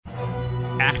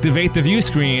activate the view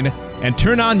screen, and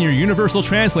turn on your universal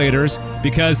translators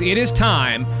because it is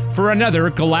time for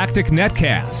another Galactic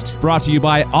Netcast. Brought to you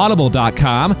by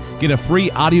Audible.com. Get a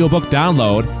free audiobook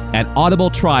download at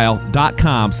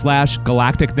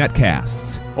audibletrial.com/Galactic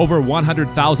Netcasts. Over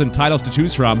 100,000 titles to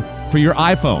choose from for your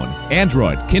iPhone,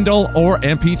 Android, Kindle, or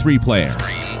MP3 player.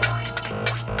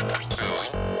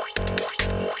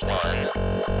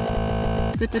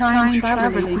 The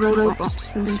time-traveling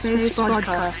robots in space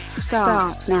podcast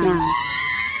starts now.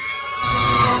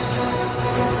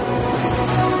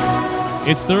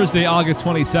 It's Thursday, August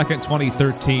 22nd,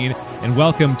 2013, and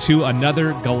welcome to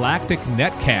another Galactic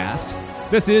Netcast.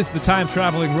 This is the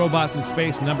Time-Traveling Robots in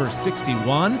Space number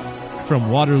 61 from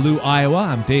Waterloo, Iowa.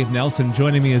 I'm Dave Nelson.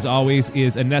 Joining me, as always,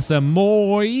 is Anessa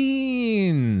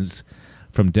Moines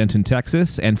from Denton,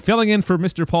 Texas, and filling in for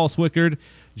Mr. Paul Swickard,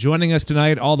 joining us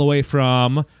tonight all the way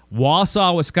from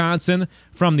Wausau, Wisconsin,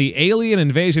 from the Alien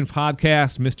Invasion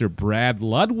podcast, Mr. Brad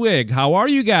Ludwig. How are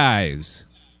you guys?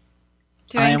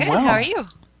 Doing good. Well. How are you?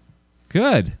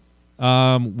 Good.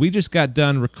 We just got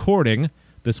done recording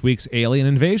this week's Alien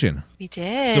Invasion. We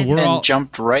did. So we're all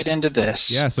jumped right into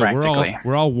this. Yeah, so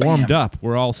we're all warmed up.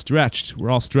 We're all stretched. We're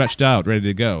all stretched out, ready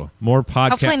to go. More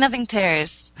podcast. Hopefully nothing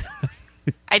tears.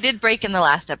 I did break in the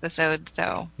last episode,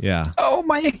 so. Yeah. Oh,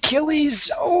 my Achilles.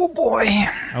 Oh, boy.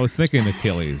 I was thinking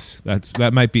Achilles.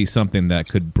 That might be something that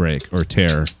could break or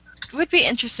tear. It would be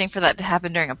interesting for that to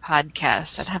happen during a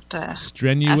podcast. I'd have to ask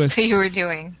what you were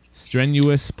doing.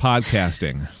 Strenuous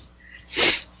podcasting.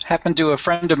 Happened to a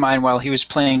friend of mine while he was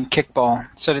playing kickball.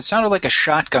 Said it sounded like a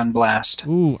shotgun blast.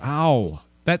 Ooh, ow.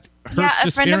 That hurts just hearing about it. Yeah,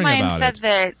 a friend of mine said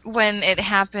that when it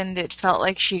happened, it felt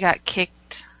like she got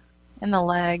kicked in the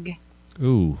leg.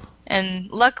 Ooh.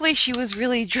 And luckily she was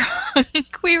really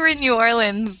drunk. We were in New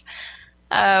Orleans,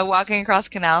 walking across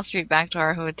Canal Street back to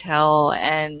our hotel,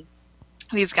 and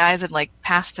these guys had,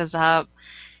 passed us up,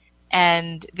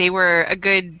 and they were a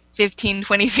good 15,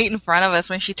 20 feet in front of us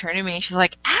when she turned to me, and she's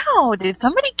like, "Ow, did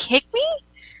somebody kick me?"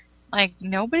 Like,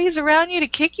 nobody's around you to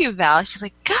kick you, Val. She's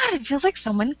like, "God, it feels like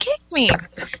someone kicked me."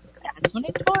 That's when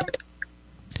it tore.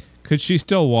 Could she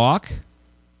still walk?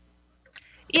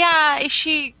 Yeah,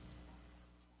 she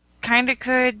kind of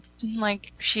could.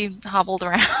 She hobbled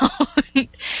around.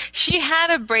 She had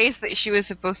a brace that she was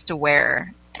supposed to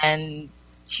wear, and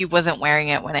she wasn't wearing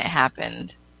it when it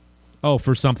happened. Oh,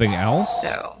 for something else?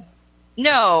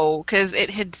 No, because it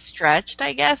had stretched,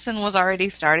 I guess, and was already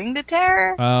starting to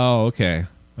tear. Oh, okay.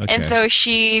 And so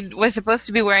she was supposed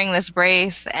to be wearing this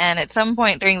brace, and at some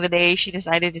point during the day, she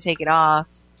decided to take it off.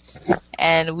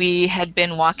 And we had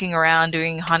been walking around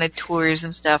doing haunted tours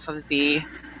and stuff of the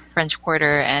French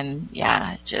Quarter, and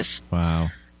yeah, just... Wow.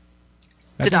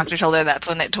 The doctor told her that's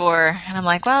when it tore, and I'm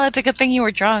like, well, it's a good thing you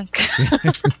were drunk.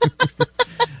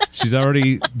 She's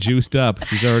already juiced up.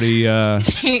 She's already...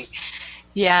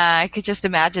 Yeah, I could just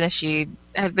imagine if she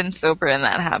had been sober and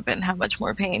that happened, how much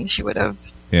more pain she would have,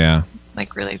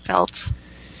 really felt.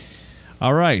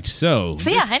 All right,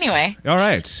 anyway. All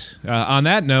right. On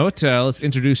that note, let's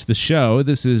introduce the show.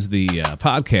 This is the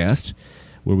podcast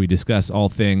where we discuss all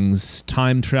things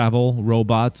time travel,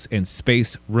 robots, and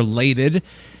space-related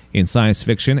in science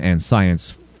fiction and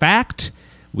science fact.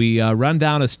 We run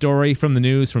down a story from the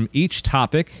news from each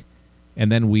topic, and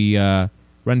then we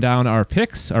run down our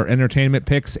picks, our entertainment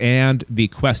picks, and the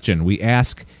question. We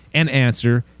ask and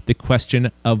answer the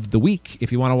question of the week.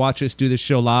 If you want to watch us do this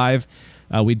show live,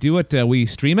 we do it. We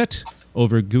stream it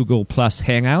over Google Plus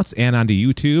Hangouts and onto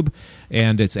YouTube,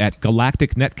 and it's at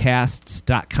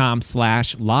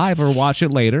galacticnetcasts.com/live, or watch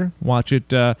it later. Watch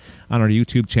it on our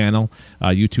YouTube channel,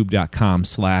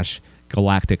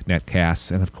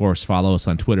 youtube.com/galacticnetcasts, and of course follow us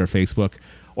on Twitter, Facebook,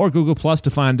 or Google Plus to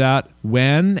find out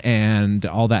when and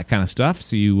all that kind of stuff,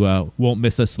 so you won't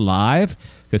miss us live,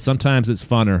 because sometimes it's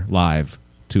funner live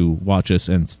to watch us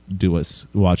and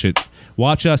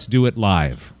watch us do it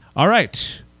live. All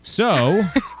right. So,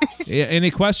 any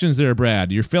questions there,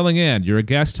 Brad? You're filling in. You're a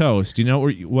guest host. Do you know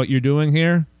what you're doing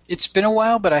here? It's been a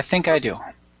while, but I think I do.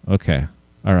 Okay.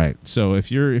 All right. So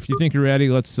if you think you're ready,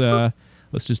 let's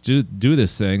just do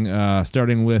this thing.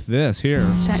 Starting with this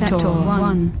here. Sector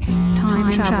 1.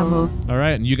 Time travel. All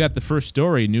right, and you got the first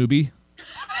story, newbie.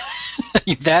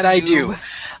 That I do.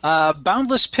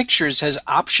 Boundless Pictures has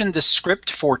optioned the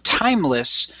script for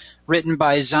Timeless, written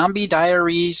by Zombie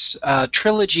Diaries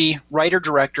trilogy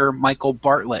writer-director Michael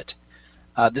Bartlett.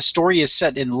 The story is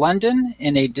set in London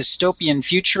in a dystopian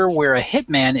future where a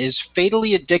hitman is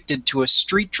fatally addicted to a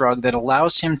street drug that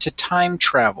allows him to time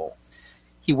travel.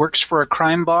 He works for a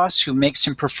crime boss who makes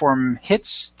him perform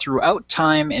hits throughout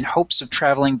time in hopes of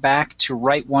traveling back to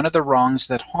right one of the wrongs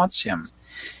that haunts him.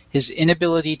 his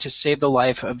inability to save the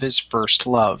life of his first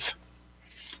love.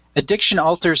 Addiction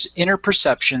alters inner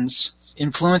perceptions,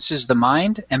 influences the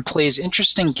mind, and plays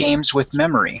interesting games with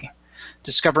memory.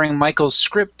 Discovering Michael's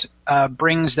script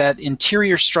brings that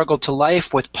interior struggle to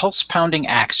life with pulse-pounding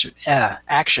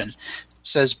action,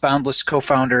 says Boundless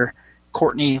co-founder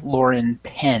Courtney Lauren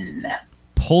Penn.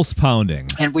 Pulse pounding.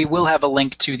 And we will have a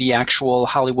link to the actual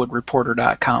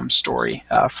HollywoodReporter.com story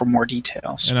for more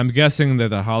details. And I'm guessing that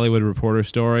the Hollywood Reporter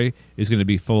story is going to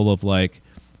be full of, like,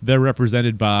 they're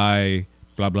represented by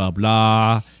blah, blah,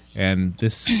 blah, and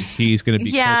he's going to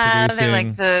be co-producing. They're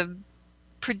like the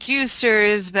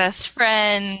producer's best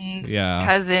friend,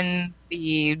 cousin,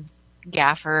 the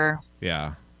gaffer.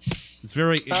 Yeah. It's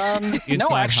very no,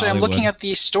 actually, Hollywood. I'm looking at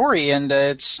the story, and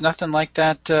it's nothing like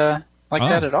that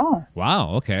that at all.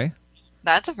 Wow, okay.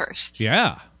 That's a first.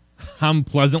 Yeah. I'm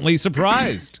pleasantly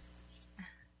surprised.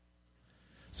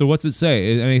 So what's it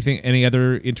say? Any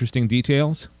other interesting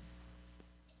details?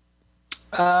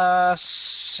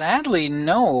 Sadly,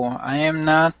 no. I am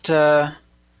not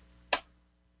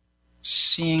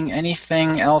seeing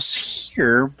anything else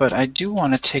here, but I do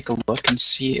want to take a look and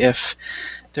see if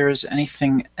there is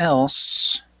anything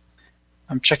else.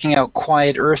 I'm checking out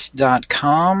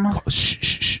QuietEarth.com.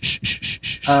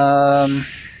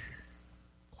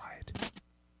 Quiet.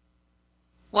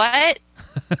 What?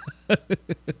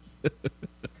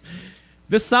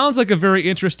 This sounds like a very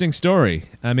interesting story.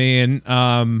 I mean,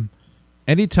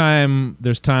 anytime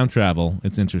there's time travel,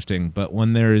 it's interesting. But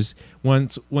when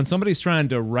somebody's trying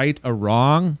to right a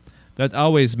wrong, that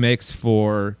always makes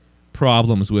for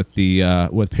problems with the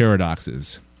with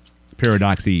paradoxes.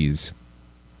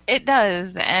 It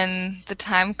does, and the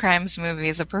Time Crimes movie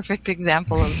is a perfect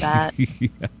example of that.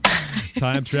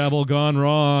 Time travel gone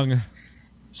wrong.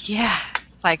 Yeah,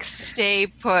 like, stay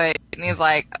put. And he's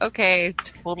like, okay,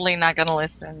 totally not gonna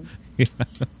listen. Yeah.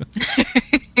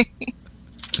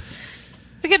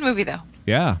 It's a good movie, though.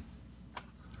 Yeah.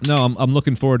 No, I'm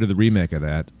looking forward to the remake of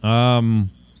that. I'm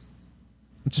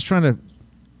just trying to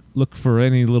look for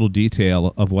any little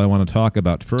detail of what I want to talk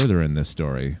about further in this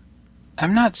story.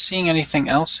 I'm not seeing anything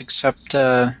else except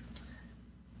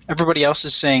everybody else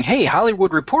is saying, hey,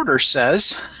 Hollywood Reporter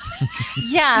says.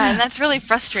 Yeah, and that's really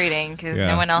frustrating because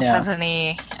no one else has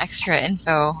any extra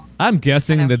info. I'm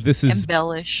guessing that this is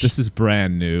embellished. This is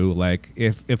brand new. Like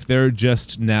if they're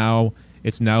just now,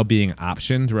 it's now being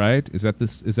optioned, right? Is that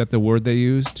the word they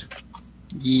used?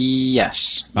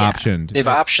 Yes. Optioned. They've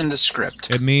optioned the script.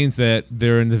 It means that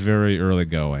they're in the very early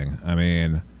going. I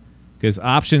mean, because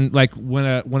like when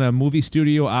a movie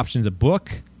studio options a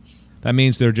book, that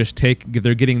means they're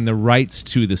getting the rights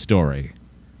to the story,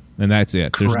 and that's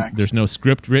it. Correct. There's no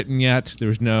script written yet.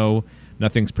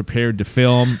 Nothing's prepared to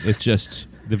film. It's just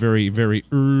the very, very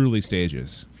early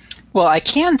stages. Well, I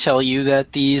can tell you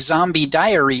that the Zombie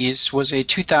Diaries was a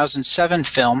 2007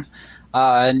 film,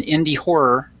 an indie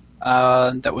horror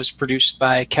that was produced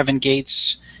by Kevin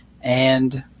Gates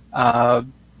and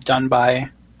done by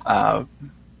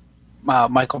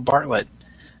Michael Bartlett.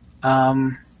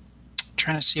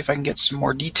 Trying to see if I can get some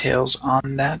more details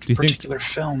on that particular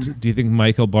film. Do you think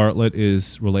Michael Bartlett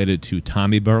is related to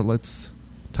Tommy Bartlett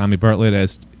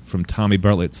as from Tommy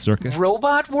Bartlett's Circus?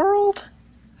 Robot World?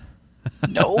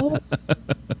 No.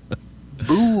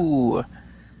 Boo.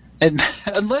 And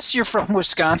unless you're from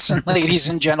Wisconsin, ladies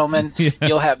and gentlemen,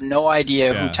 you'll have no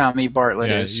idea who Tommy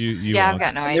Bartlett is. I've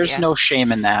got no idea. There's no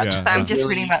shame in that. Yeah. I'm just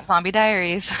reading about Zombie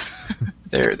Diaries.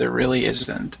 There really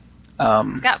isn't.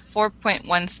 It's got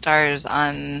 4.1 stars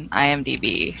on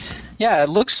IMDb. Yeah, it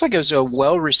looks like it was a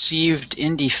well-received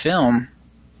indie film.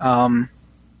 On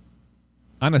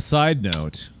a side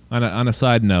note,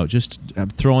 just I'm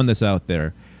throwing this out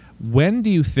there. When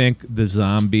do you think the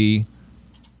zombie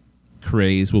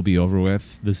craze will be over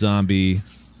with? The zombie,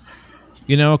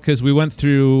 because we went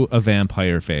through a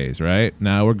vampire phase, right?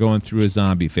 Now we're going through a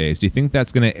zombie phase. Do you think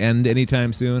that's going to end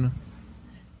anytime soon?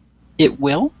 It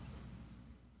will.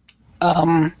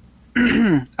 I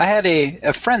had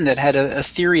a friend that had a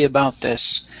theory about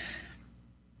this.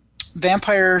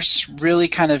 Vampires really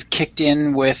kind of kicked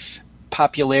in with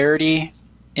popularity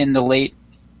in the late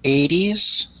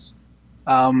 80s.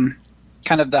 Kind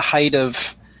of the height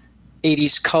of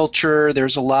 80s culture.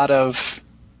 There's a lot of,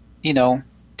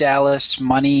 Dallas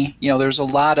money. There's a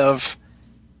lot of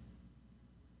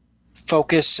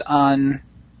focus on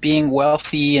being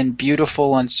wealthy and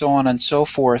beautiful and so on and so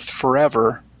forth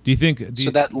forever. Do you think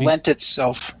that lent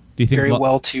itself very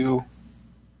well to...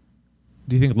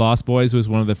 Do you think Lost Boys was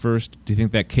one of the first? Do you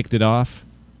think that kicked it off?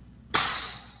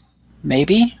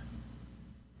 Maybe.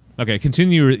 Okay,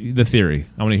 continue the theory.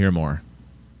 I want to hear more.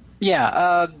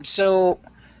 Yeah, so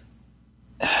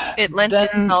It lent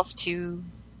itself to...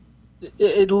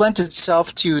 It lent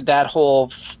itself to that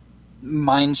whole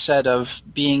mindset of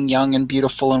being young and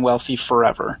beautiful and wealthy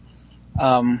forever,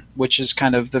 which is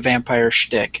kind of the vampire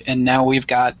shtick. And now we've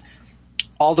got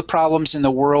all the problems in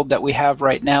the world that we have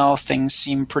right now. Things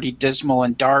seem pretty dismal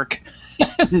and dark.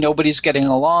 Nobody's getting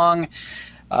along.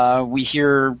 We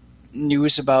hear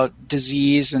news about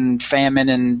disease and famine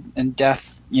and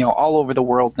death, all over the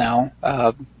world now.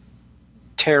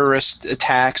 Terrorist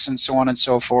attacks and so on and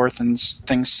so forth, and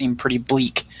things seem pretty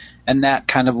bleak. And that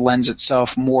kind of lends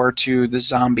itself more to the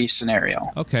zombie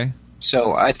scenario. Okay.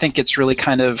 So I think it's really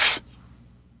kind of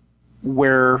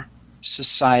where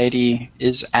society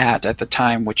is at the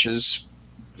time, which is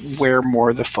where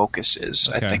more the focus is,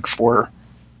 Okay. I think, for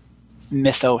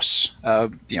mythos.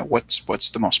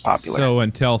 What's the most popular. So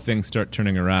until things start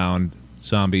turning around,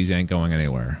 zombies ain't going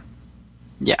anywhere.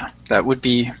 Yeah,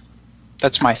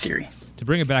 that's my theory. To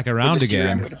bring it back around the theory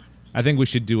I'm again, gonna- I think we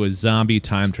should do a zombie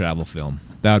time travel film.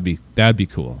 That'd be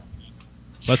cool.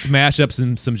 Let's mash up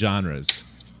some genres.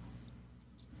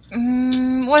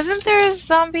 Wasn't there a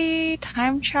zombie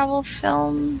time travel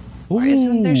film? Or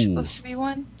isn't there Ooh. supposed to be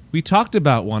one? We talked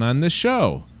about one on this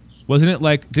show. Wasn't it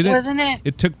like Wasn't it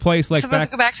it took place like supposed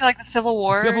to go back to like the Civil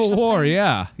War? or Civil War,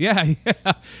 something? yeah.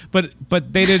 But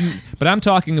they didn't. But I'm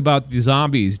talking about the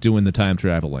zombies doing the time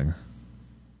traveling.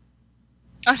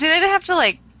 Oh, see, they'd have to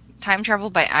like time travel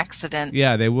by accident.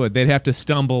 Yeah, they would. They'd have to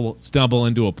stumble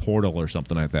into a portal or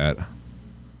something like that.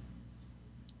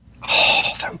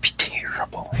 Oh, that would be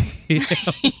terrible. Yes,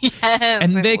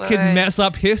 And it they could would. mess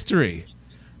up history.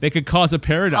 They could cause a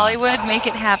paradox. Hollywood, make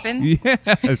it happen.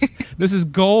 Yes, this is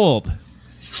gold.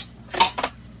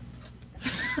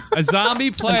 A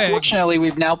zombie plague. Unfortunately,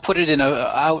 we've now put it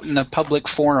out in a public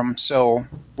forum, so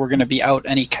we're going to be out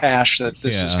any cash that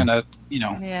this is Yeah. going to,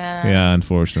 Yeah. Yeah,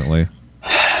 unfortunately.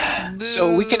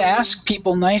 So we can Boo. ask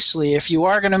people nicely, if you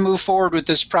are going to move forward with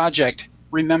this project,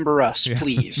 remember us,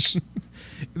 please.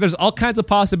 There's all kinds of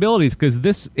possibilities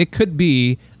because it could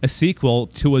be a sequel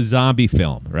to a zombie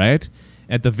film, right?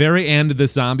 At the very end of the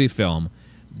zombie film,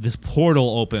 this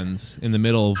portal opens in the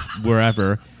middle of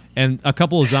wherever, and a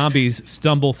couple of zombies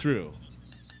stumble through.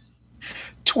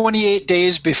 28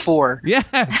 days before. Yes,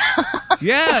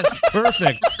 yes,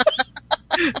 perfect.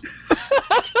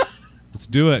 Let's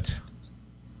do it.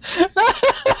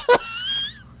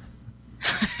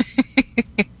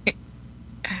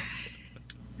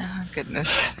 Oh,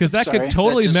 goodness. Because that Sorry, could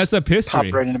totally that just mess up history.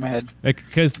 Popped right into my head.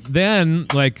 Because then,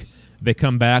 they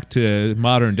come back to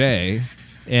modern day,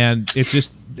 and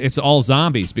it's all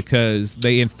zombies because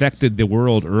they infected the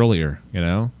world earlier,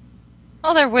 Well,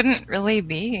 there wouldn't really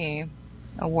be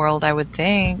a world, I would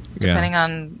think, depending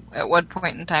on at what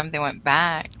point in time they went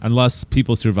back. Unless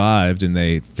people survived and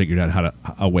they figured out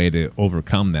a way to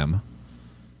overcome them.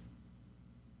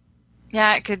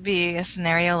 Yeah, it could be a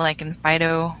scenario like in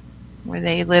Fido, where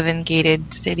they live in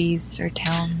gated cities or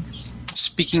towns.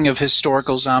 Speaking of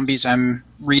historical zombies, I'm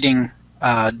reading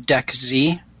Deck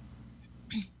Z.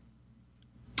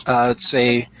 It's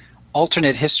a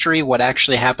alternate history, what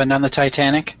actually happened on the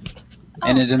Titanic,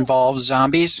 and it involves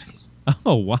zombies,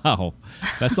 Oh, wow.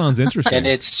 That sounds interesting. and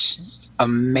it's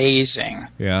amazing.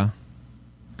 Yeah.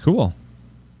 Cool.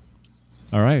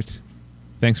 All right.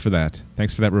 Thanks for that.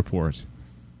 Thanks for that report.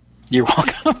 You're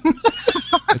welcome.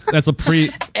 That's a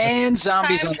And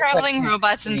zombies on Time the traveling Titanic.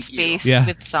 robots in Thank you. space Yeah.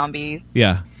 with zombies.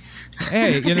 Yeah.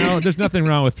 Hey, there's nothing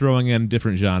wrong with throwing in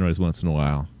different genres once in a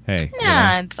while. Hey.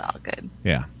 Yeah, it's all good.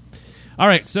 Yeah. All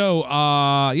right. So,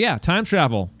 time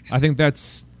travel. I think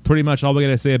that's pretty much all we got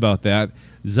to say about that.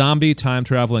 Zombie time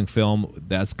traveling film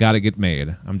that's got to get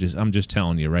made. I'm just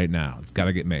telling you right now, it's got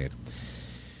to get made.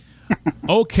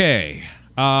 Okay.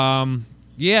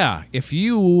 If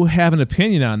you have an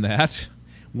opinion on that,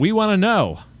 we want to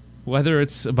know whether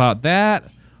it's about that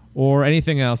or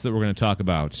anything else that we're going to talk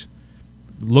about.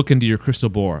 Look into your crystal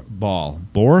ball.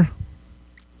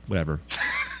 Whatever.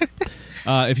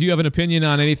 If you have an opinion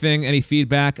on anything, any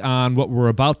feedback on what we're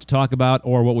about to talk about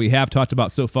or what we have talked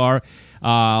about so far,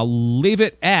 leave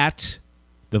it at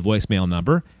the voicemail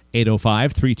number,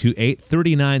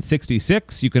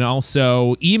 805-328-3966. You can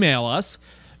also email us,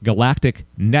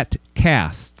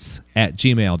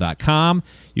 galacticnetcasts@gmail.com.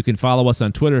 You can follow us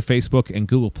on Twitter, Facebook, and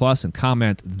Google Plus and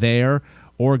comment there,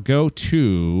 or go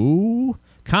to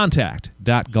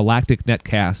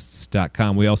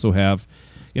contact.galacticnetcasts.com. We also have,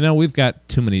 we've got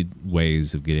too many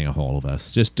ways of getting a hold of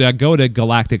us. Just go to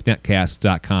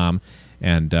galacticnetcasts.com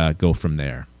and go from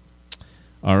there.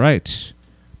 All right.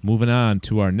 Moving on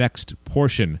to our next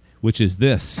portion, which is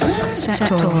this.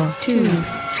 Sector 2.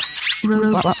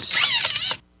 Robots.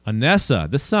 Anessa,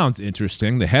 this sounds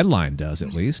interesting. The headline does,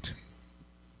 at least.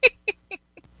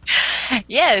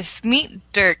 Yes, meet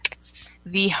Dirk,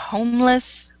 the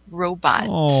homeless robot.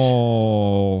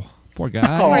 Oh, poor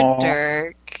guy. Poor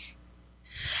Dirk.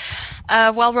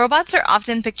 While robots are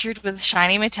often pictured with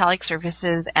shiny metallic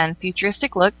surfaces and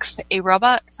futuristic looks, a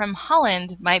robot from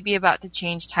Holland might be about to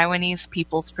change Taiwanese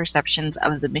people's perceptions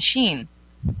of the machine.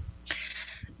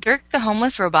 Dirk the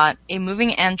homeless robot, a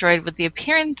moving android with the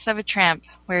appearance of a tramp,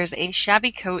 wears a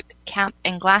shabby coat, cap,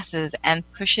 and glasses and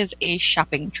pushes a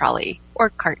shopping trolley,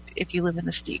 or cart if you live in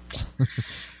the States.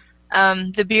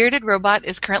 The bearded robot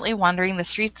is currently wandering the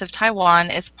streets of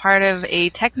Taiwan as part of a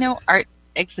techno art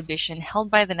exhibition held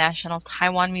by the National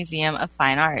Taiwan Museum of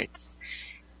Fine Arts.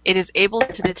 It is able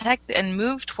to detect and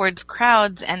move towards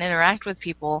crowds and interact with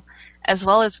people, as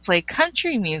well as play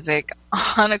country music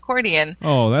on accordion.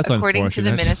 Oh, that's according to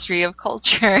the unfortunate. Ministry of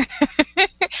Culture.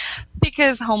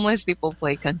 Because homeless people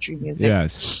play country music.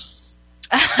 Yes.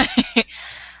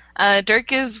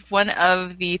 Dirk is one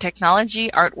of the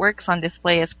technology artworks on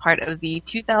display as part of the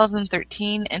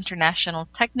 2013 International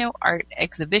Techno Art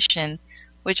Exhibition,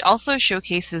 which also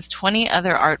showcases 20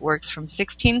 other artworks from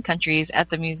 16 countries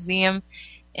at the museum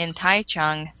in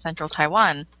Taichung, central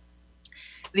Taiwan.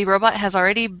 The robot has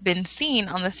already been seen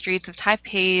on the streets of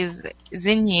Taipei's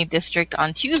Xinyi district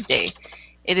on Tuesday.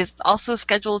 It is also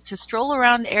scheduled to stroll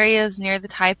around areas near the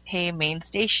Taipei main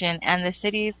station and the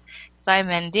city's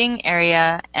Ximending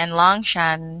area and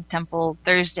Longshan Temple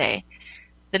Thursday.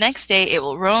 The next day, it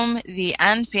will roam the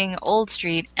Anping Old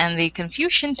Street and the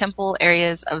Confucian Temple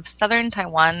areas of southern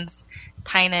Taiwan's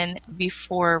Tainan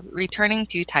before returning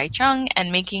to Taichung and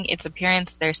making its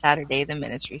appearance there Saturday, the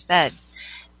ministry said.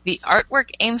 The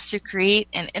artwork aims to create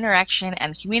an interaction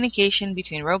and communication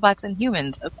between robots and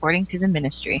humans, according to the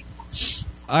ministry.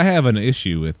 I have an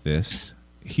issue with this.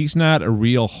 He's not a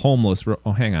real homeless...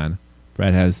 Oh, hang on.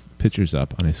 Brad has pictures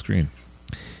up on his screen.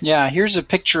 Yeah, here's a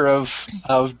picture of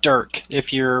Dirk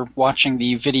if you're watching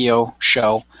the video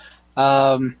show,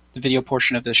 the video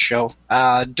portion of this show.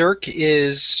 Dirk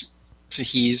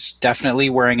he's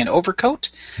definitely wearing an overcoat.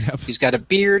 Yep. He's got a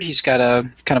beard. He's got a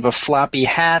kind of a floppy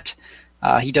hat.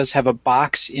 He does have a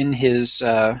box in his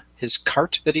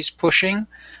cart that he's pushing.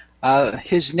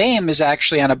 His name is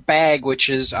actually on a bag, which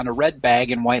is on a red bag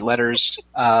in white letters,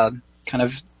 kind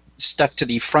of stuck to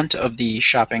the front of the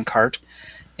shopping cart.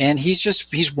 And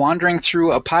he's wandering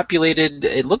through a populated,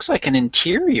 it looks like an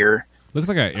interior. Looks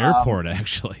like an airport,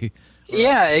 actually.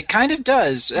 Yeah, it kind of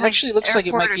does. It actually looks like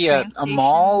it might be a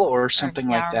mall or something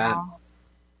like that.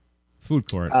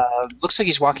 Food court. Looks like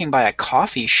he's walking by a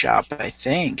coffee shop, I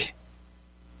think.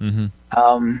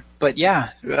 Mm-hmm. But yeah,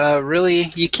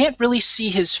 really, you can't really see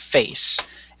his face,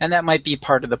 and that might be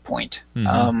part of the point.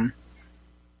 Mm-hmm.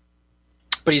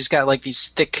 But he's got like these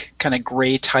thick kind of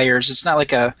gray tires. It's not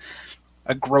like a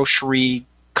grocery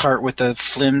cart with the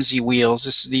flimsy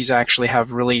wheels. These actually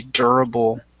have really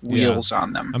durable wheels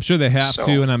on them. I'm sure they have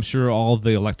to, and I'm sure all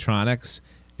the electronics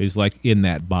is like in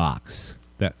that box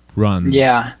that runs.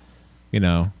 Yeah. You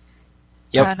know.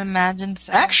 Yep. I'd imagine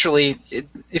so. Actually,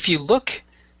 if you look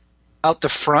out the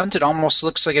front, it almost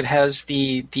looks like it has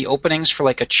the openings for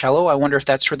like a cello. I wonder if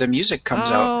that's where the music comes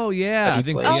out. Oh, yeah. I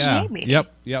think, plays. yeah. Maybe.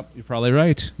 Yep. You're probably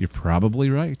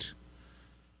right.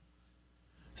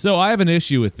 So I have an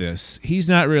issue with this. He's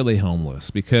not really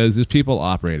homeless because there's people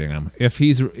operating him. If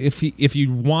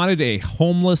you wanted a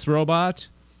homeless robot,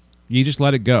 you just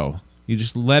let it go. You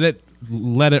just let it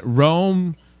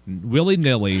roam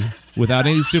willy-nilly without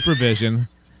any supervision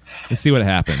and see what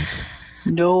happens.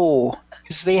 No,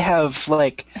 because they have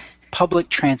like public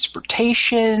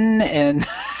transportation and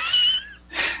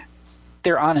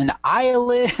they're on an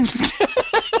island.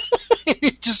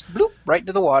 Just bloop right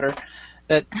into the water.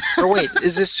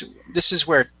 This is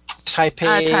where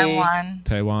Taipei? Taiwan.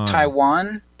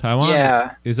 Taiwan?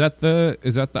 Yeah. Is that the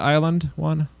island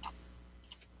one?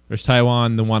 Or is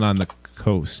Taiwan the one on the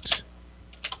coast?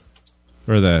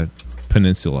 Or the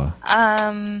peninsula?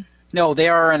 No, they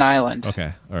are an island.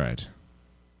 Okay, all right.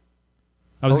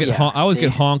 I was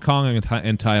getting Hong Kong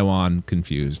and Taiwan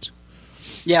confused.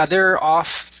 Yeah, they're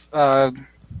off.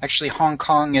 Actually, Hong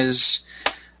Kong is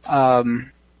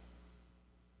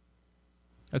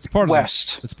that's part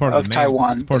west of it's part of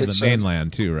Taiwan. It's part of the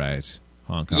mainland too, right?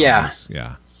 Hong Kong. Yeah.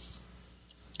 Yeah.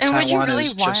 And Taiwan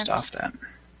is just off that.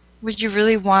 Would you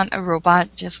really want a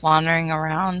robot just wandering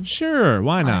around? Sure,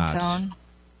 why on not? Its own?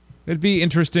 It'd be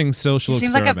interesting social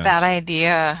Seems experiment. like a bad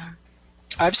idea.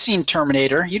 I've seen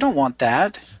Terminator. You don't want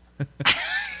that.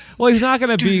 Well, he's not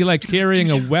going to be like carrying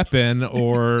a weapon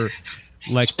or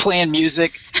like He's playing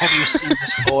music. Have you seen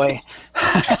this boy?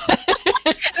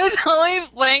 That's all he's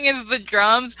playing is the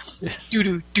drums. Do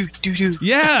do do do do.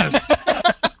 Yes.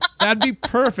 That'd be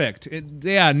perfect.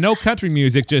 No country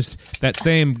music, just that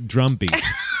same drum beat.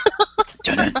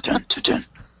 Dun, dun, dun, dun, dun.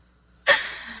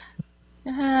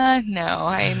 No,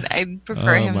 I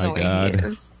prefer Oh him my the way God. he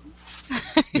is.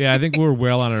 Yeah, I think we're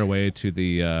well on our way to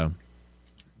the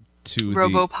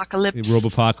Robopocalypse. the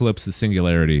Robopocalypse. The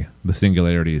singularity. The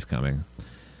singularity is coming.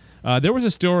 There was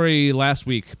a story last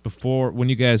week before when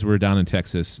you guys were down in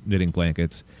Texas knitting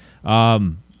blankets.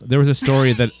 There was a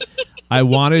story that I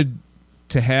wanted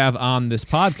to have on this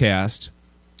podcast,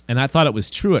 and I thought it was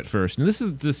true at first. And this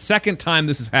is the second time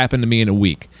this has happened to me in a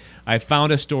week. I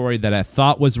found a story that I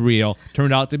thought was real,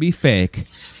 turned out to be fake,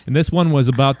 and this one was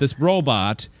about this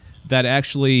robot that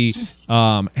actually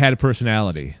had a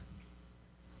personality.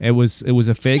 It was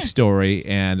a fake story,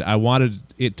 and I wanted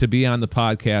it to be on the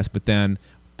podcast, but then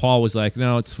Paul was like,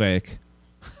 "No, it's fake."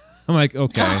 I'm like,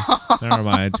 "Okay, never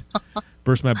mind."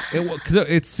 Burst my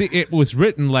because it was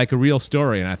written like a real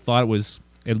story, and I thought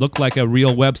it looked like a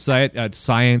real website, a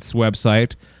science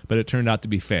website, but it turned out to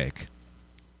be fake.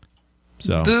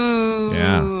 So Boo.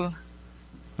 yeah,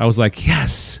 I was like,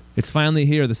 "Yes, it's finally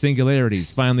here. The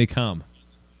singularity's finally come."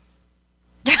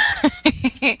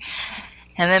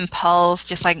 And then Paul's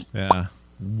just like, Yeah,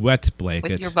 wet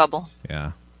blanket. with your bubble.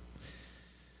 Yeah.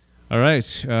 All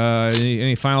right.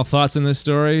 Any final thoughts on this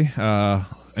story?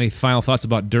 Any final thoughts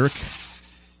about Dirk?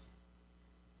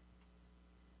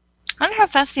 I wonder how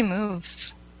fast he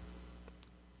moves.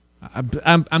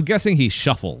 I'm guessing he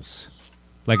shuffles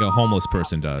like a homeless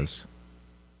person does,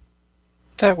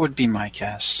 That would be my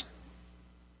guess.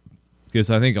 because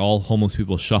I think all homeless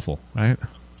people shuffle, right?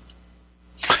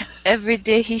 Every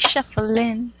day he's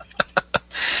shuffling.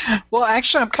 Well,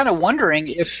 actually, I'm kind of wondering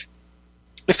if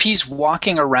he's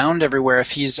walking around everywhere,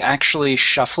 if he's actually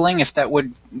shuffling, if that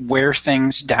would wear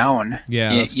things down.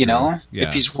 Yeah, that's you true. know, Yeah.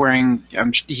 if he's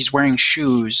wearing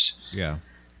shoes, Yeah.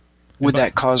 would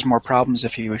that cause more problems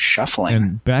if he was shuffling?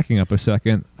 And backing up a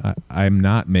second, I'm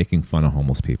not making fun of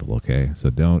homeless people, okay? So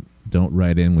don't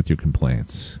write in with your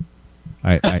complaints.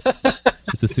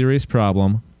 It's a serious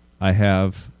problem. I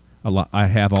have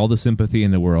all the sympathy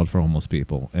in the world for homeless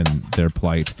people and their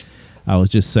plight. I was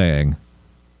just saying,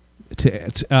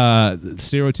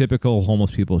 stereotypical homeless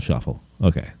people shuffle.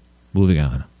 Okay, moving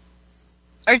on.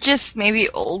 Or just maybe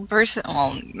old person.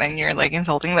 Well, then you're like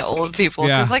insulting the old people.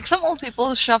 Yeah. Because like some old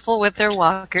people shuffle with their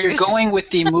walkers. You're going with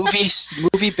the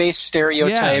movie-based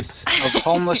stereotype Yes. of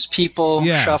homeless people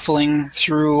Yes. shuffling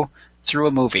through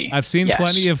a movie. I've seen Yes.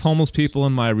 plenty of homeless people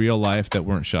in my real life that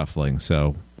weren't shuffling,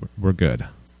 so we're good.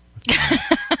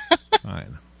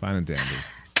 Fine and dandy.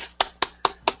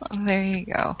 There you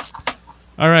go.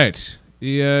 All right,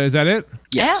 is that it?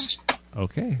 Yes.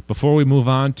 Okay. Before we move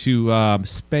on to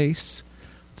space,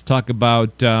 let's talk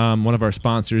about one of our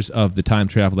sponsors of the time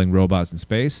traveling robots in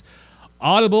space,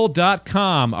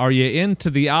 Audible.com. Are you into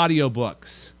the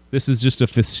audiobooks? This is just a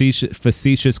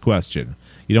facetious question.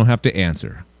 You don't have to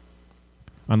answer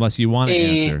unless you want to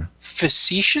answer.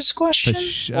 Facetious question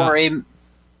or a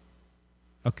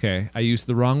Okay, I used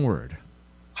the wrong word.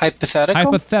 hypothetical?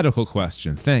 Hypothetical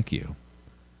question. Thank you.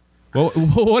 What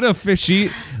would a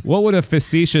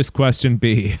facetious question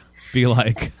be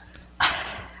like?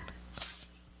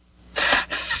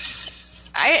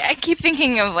 I keep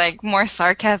thinking of like more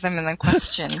sarcasm in the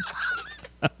question.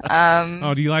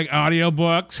 Oh, do you like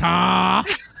audiobooks? Huh?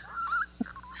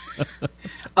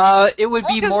 It would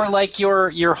be Well, 'cause- more like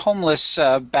your homeless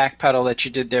backpedal that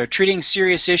you did there, treating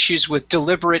serious issues with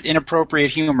deliberate,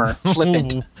 inappropriate humor.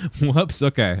 Flippant. Whoops.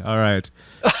 Okay. All right.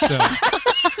 So,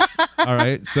 all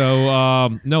right.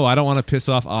 So, no, I don't want to piss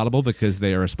off Audible because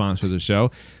they are a sponsor of the show.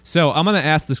 So I'm going to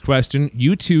ask this question.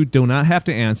 You two do not have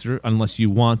to answer unless you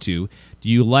want to. Do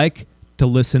you like to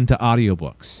listen to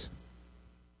audiobooks?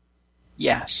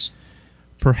 Yes.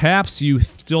 Perhaps you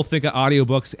still think of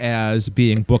audiobooks as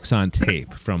being books on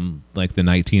tape from like the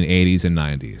 1980s and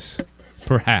 90s.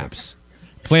 Perhaps.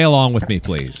 Play along with me,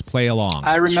 please. Play along.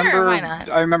 I remember. Sure, why not?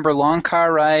 I remember long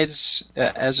car rides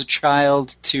as a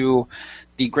child to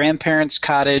the grandparents'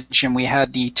 cottage, and we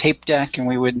had the tape deck, and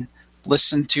we would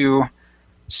listen to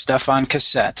stuff on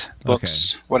cassette,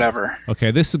 books, whatever. Okay,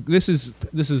 this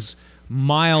is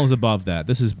miles above that.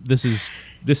 This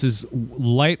is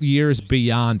light years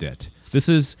beyond it. This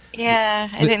is Yeah,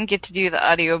 I didn't get to do the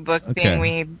audiobook Okay. thing.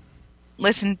 We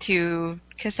listened to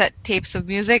cassette tapes of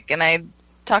music, and I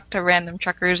talked to random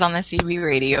truckers on the CB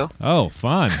radio. oh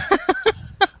fun.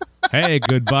 Hey,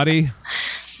 good buddy.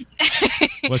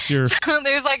 What's your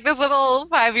There's like this little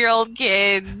 5-year-old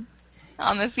kid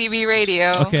on the CB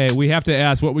radio. okay? We have to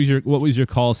ask what was your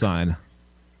call sign?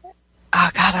 Oh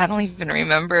God, I don't even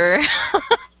remember.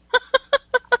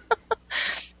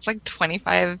 It's like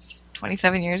 25,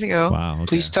 27 years ago. Wow. Okay.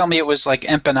 Please tell me it was like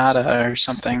empanada or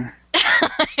something.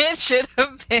 It should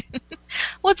have been.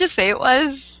 We'll just say it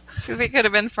was, because it could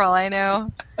have been for all I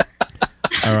know.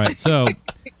 All right. So,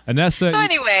 Anessa, So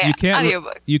anyway,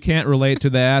 audiobook. You can't relate to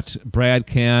that. Brad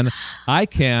can. I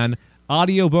can.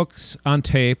 Audiobooks on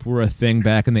tape were a thing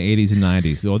back in the 80s and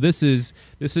 90s. So this is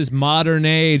modern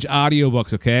age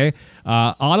audiobooks, okay?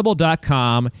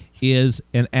 Audible.com is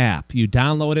an app. You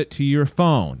download it to your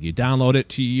phone. You download it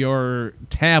to your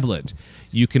tablet.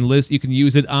 You can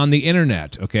use it on the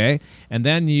internet, okay? And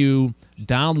then you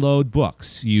download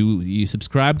books. You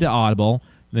subscribe to Audible,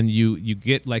 then you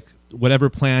get like whatever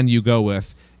plan you go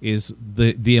with is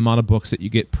the amount of books that you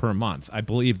get per month. I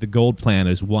believe the gold plan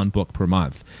is 1 book per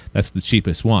month. That's the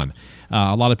cheapest one.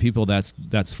 A lot of people, that's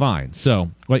fine.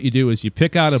 So what you do is you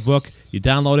pick out a book, you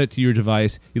download it to your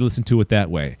device, you listen to it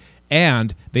that way.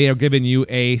 And they are giving you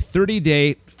a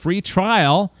 30-day free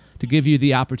trial to give you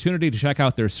the opportunity to check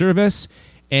out their service.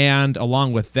 And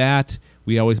along with that,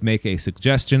 we always make a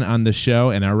suggestion on the show,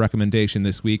 and our recommendation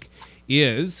this week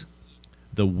is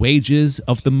The Wages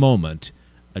of the Moment,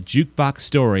 a jukebox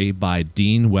story by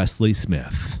Dean Wesley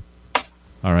Smith.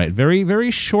 All right, very,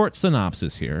 very short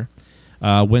synopsis here.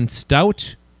 When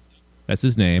Stout, that's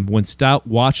his name, when Stout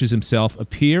watches himself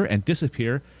appear and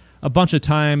disappear a bunch of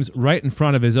times right in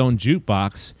front of his own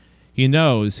jukebox, he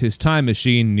knows his time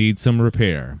machine needs some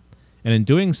repair. And in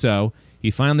doing so,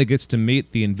 he finally gets to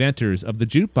meet the inventors of the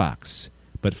jukebox.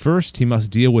 But first, he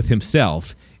must deal with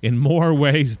himself in more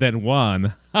ways than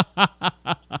one. I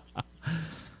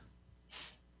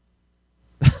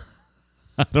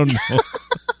don't know.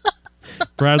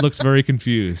 Brad looks very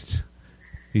confused.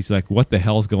 He's like, what the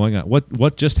hell's going on?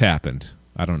 What just happened?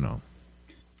 I don't know.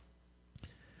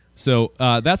 So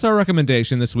that's our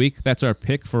recommendation this week. That's our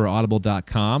pick for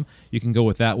audible.com. You can go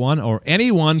with that one or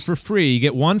any one for free. You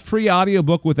get one free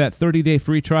audiobook with that 30-day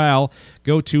free trial.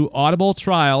 Go to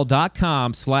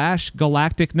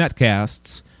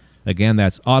audibletrial.com/galacticnetcasts. Again,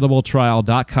 that's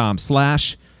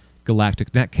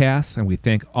audibletrial.com/galacticnetcasts. And we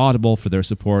thank Audible for their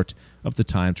support of the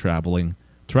traveling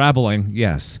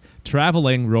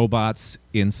robots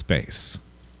in space.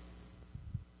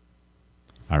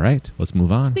 All right, let's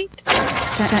move on. Sweet.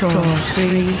 Sector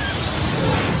 3.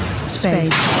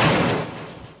 Space.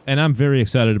 And I'm very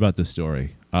excited about this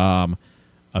story.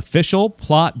 Official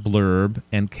plot blurb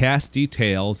and cast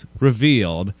details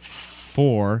revealed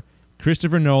for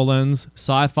Christopher Nolan's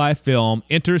sci-fi film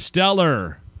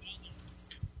Interstellar.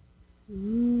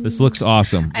 This looks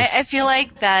awesome. I feel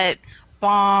like that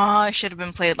should have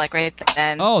been played like right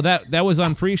then. Oh, that was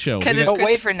on pre-show. Because it's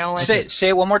Christopher Nolan. Say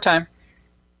it one more time.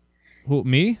 Who,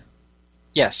 me?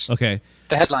 Yes. Okay.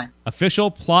 The headline. Official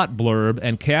plot blurb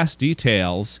and cast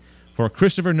details for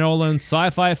Christopher Nolan's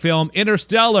sci-fi film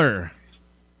Interstellar.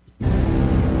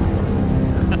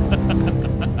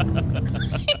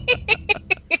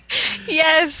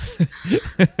 Yes.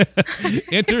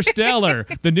 Interstellar,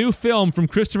 the new film from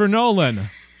Christopher Nolan.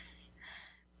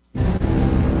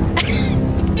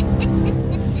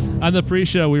 On the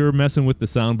pre-show, we were messing with the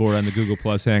soundboard on the Google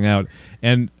Plus Hangout,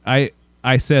 and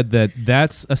I said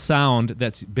that's a sound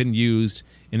that's been used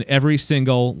in every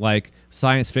single like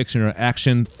science fiction or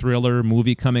action thriller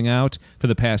movie coming out for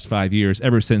the past 5 years,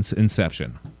 ever since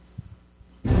Inception.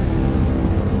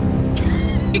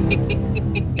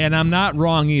 And I'm not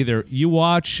wrong either. You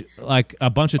watch like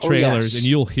a bunch of trailers and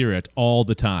you'll hear it all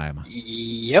the time.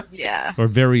 Yep. Yeah. Or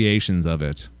variations of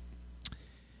it.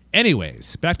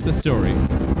 Anyways, back to the story.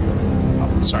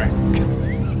 Oh, sorry.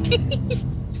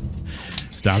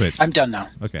 Stop it. I'm done now.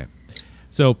 Okay.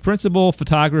 So, principal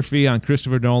photography on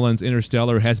Christopher Nolan's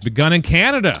Interstellar has begun in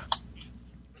Canada.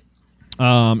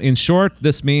 In short,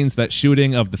 this means that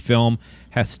shooting of the film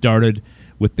has started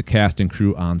with the cast and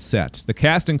crew on set. The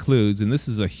cast includes, and this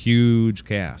is a huge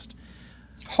cast,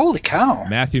 Holy cow.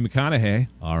 Matthew McConaughey.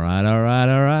 All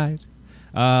right.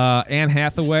 Anne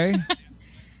Hathaway.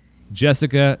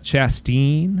 Jessica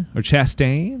Chastain,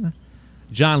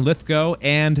 John Lithgow,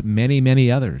 and many, many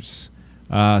others.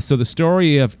 So the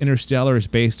story of Interstellar is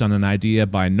based on an idea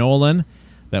by Nolan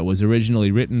that was originally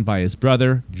written by his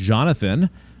brother, Jonathan,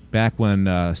 back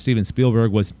when Steven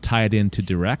Spielberg was tied in to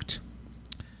direct.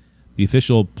 The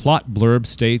official plot blurb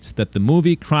states that the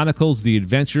movie chronicles the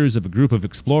adventures of a group of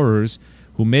explorers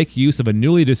who make use of a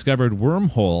newly discovered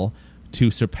wormhole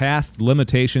to surpass the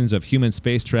limitations of human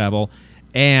space travel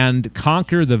and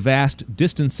conquer the vast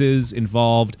distances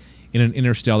involved in an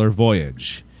interstellar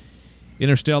voyage.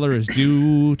 Interstellar is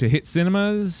due to hit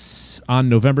cinemas on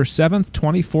November 7th,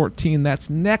 2014. That's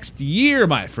next year,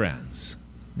 my friends.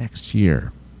 Next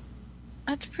year.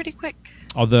 That's pretty quick.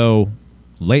 Although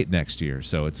late next year,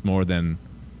 so it's more than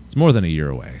a year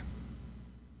away.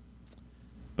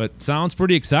 But sounds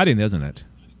pretty exciting, doesn't it?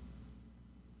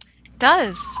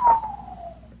 Does.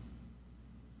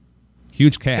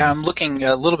 Huge cast. Yeah, I'm looking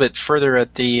a little bit further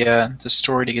at the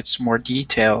story to get some more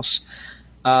details.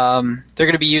 They're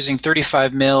going to be using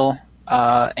 35 mil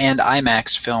and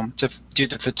IMAX film to do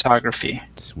the photography.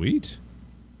 Sweet.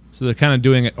 So they're kind of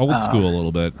doing it old school a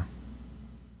little bit.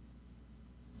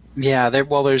 Yeah,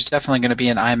 there's definitely going to be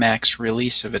an IMAX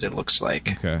release of it. It looks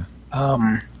like. Okay.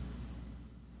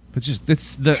 But just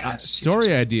it's the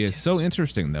story idea is so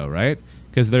interesting, though, right?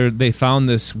 Because they found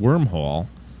this wormhole,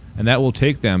 and that will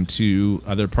take them to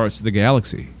other parts of the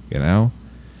galaxy. You know,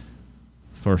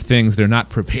 for things they're not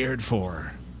prepared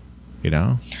for. You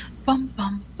know. Bum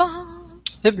bum bum.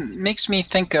 It makes me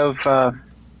think of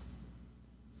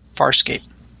Farscape.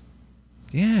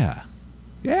 Yeah,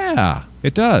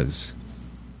 it does.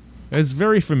 It's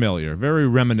very familiar, very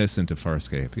reminiscent of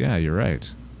Farscape. Yeah, you're right.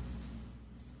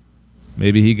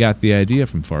 Maybe he got the idea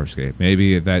from Farscape.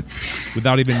 Maybe that,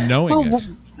 without even knowing it.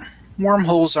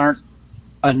 Wormholes aren't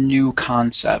a new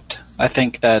concept. I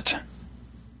think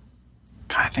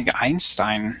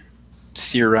Einstein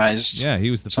theorized. Yeah,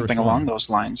 he was the something first along one. those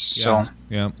lines. Yeah, So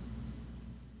yeah.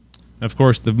 Of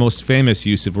course, the most famous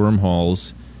use of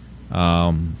wormholes,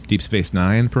 Deep Space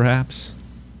Nine, perhaps.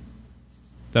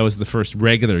 That was the first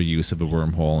regular use of a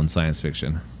wormhole in science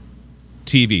fiction.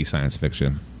 TV science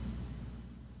fiction.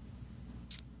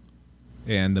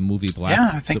 And the movie Black...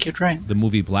 Yeah, I think you're right. The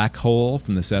movie Black Hole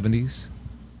from the 70s.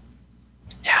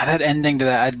 Yeah, that ending to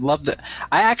that, I love that.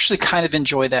 I actually kind of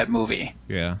enjoy that movie.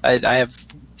 Yeah. I have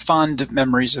fond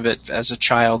memories of it as a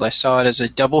child. I saw it as a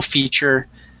double feature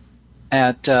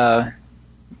at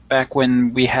back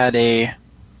when we had a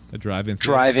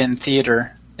drive-in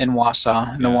theater in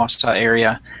Wausau, in the Wausau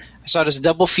area. I saw it as a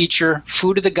double feature.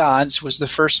 Food of the Gods was the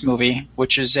first movie,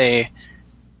 which is a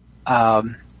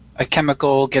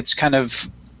chemical gets kind of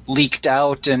leaked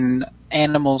out and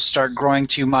animals start growing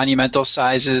to monumental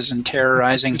sizes and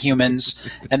terrorizing humans,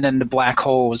 and then the black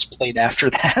hole was played after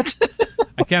that.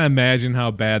 I can't imagine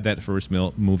how bad that first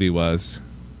movie was.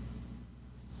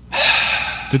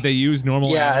 Did they use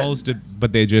normal animals,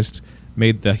 but they just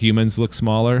made the humans look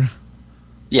smaller?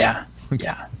 Yeah.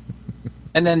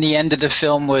 And then the end of the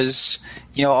film was,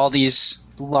 all these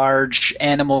large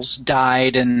animals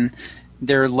died and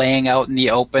they're laying out in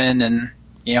the open, and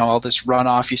all this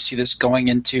runoff. You see this going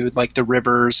into like the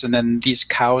rivers, and then these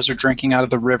cows are drinking out of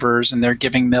the rivers and they're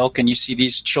giving milk, and you see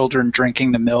these children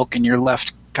drinking the milk, and you're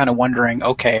left kind of wondering,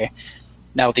 okay,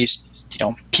 now these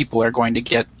people are going to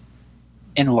get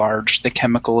enlarged. The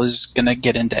chemical is going to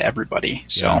get into everybody.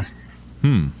 So,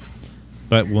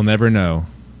 But we'll never know.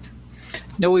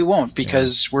 No, we won't,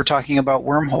 because we're talking about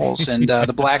wormholes, and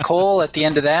the black hole at the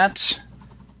end of that.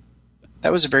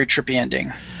 That was a very trippy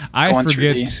ending. I going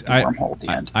forget. Through the wormhole at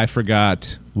the end. I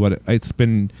forgot what it's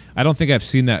been. I don't think I've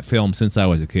seen that film since I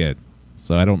was a kid,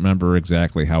 so I don't remember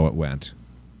exactly how it went.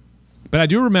 But I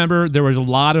do remember there was a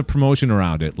lot of promotion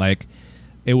around it. Like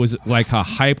it was like a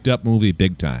hyped up movie,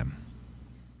 big time.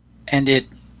 And it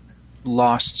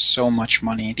lost so much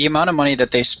money. The amount of money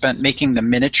that they spent making the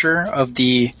miniature of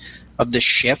the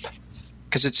ship,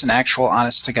 because it's an actual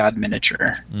honest to God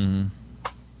miniature.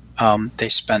 Mm-hmm. They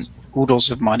spent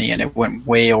oodles of money, and it went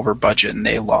way over budget, and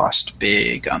they lost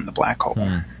big on the black hole.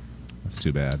 That's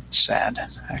too bad. Sad,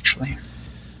 actually.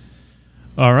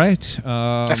 All right.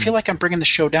 I feel like I'm bringing the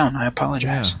show down. I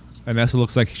apologize. Yeah. Inessa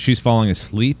looks like she's falling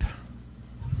asleep.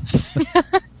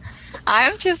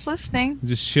 I'm just listening.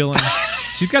 Just chilling.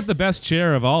 She's got the best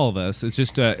chair of all of us. It's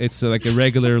just it's like a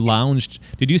regular lounge.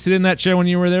 Did you sit in that chair when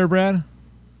you were there, Brad?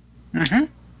 Mm-hmm.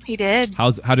 He did.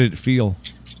 How did it feel?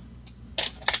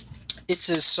 It's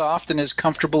as soft and as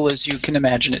comfortable as you can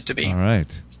imagine it to be. All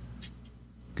right.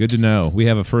 Good to know. We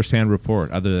have a first-hand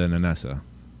report other than Inessa.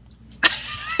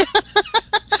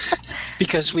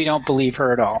 Because we don't believe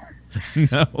her at all.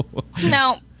 No.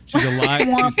 No. She's a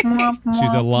lying.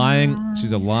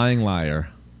 She's a lying liar.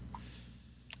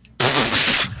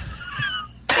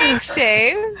 Thanks,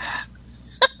 Dave.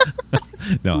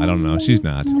 No, I don't know. She's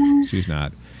not. She's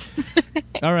not.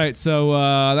 All right, so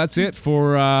that's it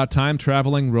for time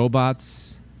traveling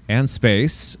robots and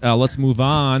space. Let's move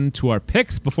on to our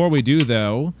picks. Before we do,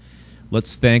 though,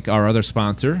 let's thank our other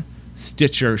sponsor,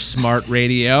 Stitcher Smart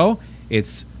Radio.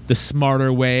 It's the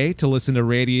smarter way to listen to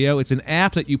radio. It's an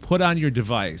app that you put on your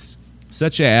device,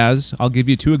 such as, I'll give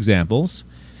you two examples,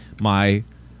 my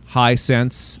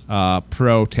Hisense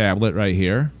Pro tablet right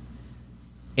here,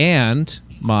 and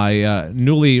my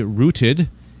newly rooted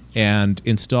and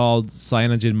installed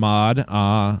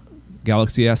CyanogenMod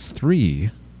Galaxy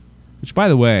S3, which, by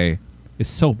the way, is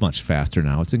so much faster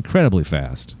now. It's incredibly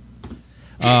fast.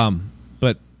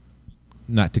 But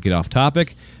not to get off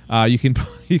topic, you can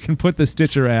put the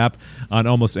Stitcher app on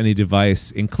almost any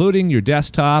device, including your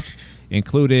desktop,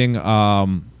 including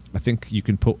I think you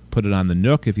can put it on the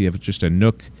Nook if you have just a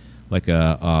Nook, like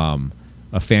a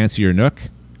fancier Nook,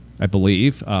 I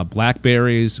believe.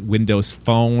 Blackberries, Windows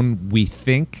Phone, we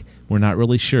think. We're not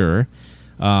really sure.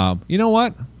 You know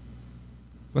what?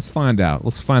 Let's find out.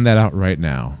 Let's find that out right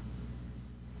now.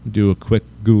 Do a quick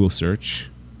Google search,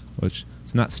 which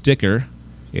it's not Sticker,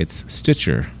 it's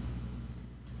Stitcher.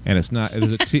 And it's not,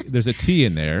 there's a T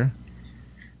in there.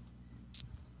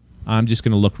 I'm just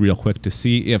going to look real quick to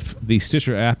see if the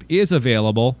Stitcher app is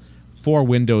available for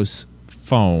Windows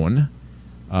Phone.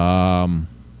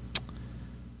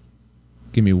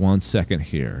 Give me 1 second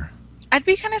here. I'd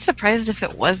be kind of surprised if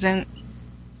it wasn't.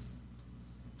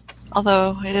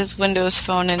 Although it is Windows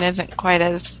Phone and isn't quite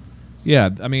as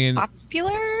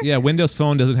popular. Yeah, Windows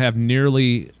Phone doesn't have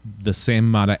nearly the same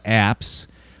amount of apps.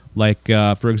 Like,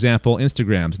 for example,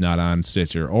 Instagram's not on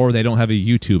Stitcher, or they don't have a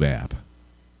YouTube app.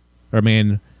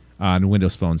 On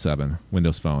Windows Phone 7,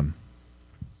 Windows Phone.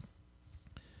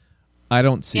 I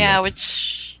don't see it. Yeah,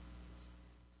 which...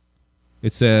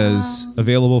 It says,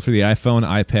 available for the iPhone,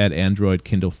 iPad, Android,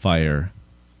 Kindle Fire.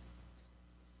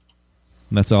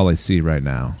 And that's all I see right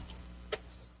now.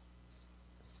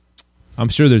 I'm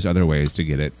sure there's other ways to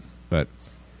get it, but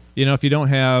if you don't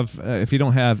have a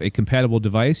compatible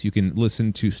device, you can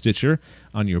listen to Stitcher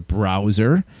on your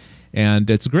browser, and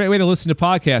it's a great way to listen to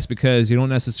podcasts because you don't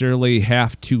necessarily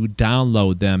have to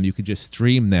download them. You can just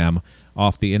stream them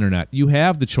off the internet. You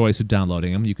have the choice of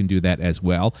downloading them. You can do that as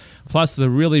well. Plus the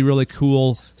really, really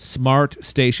cool Smart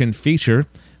Station feature,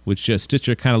 which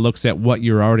Stitcher kind of looks at what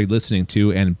you're already listening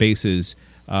to and bases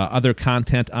other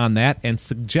content on that and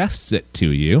suggests it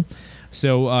to you.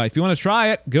 So if you want to try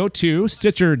it, go to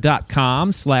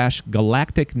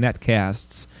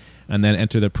Stitcher.com/GalacticNetcasts and then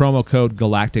enter the promo code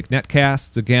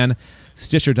GalacticNetcasts. Again,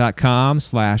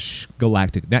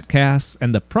 Stitcher.com/GalacticNetcasts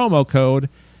and the promo code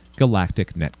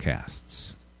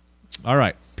GalacticNetcasts. All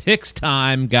right, picks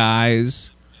time,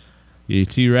 guys. You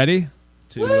two ready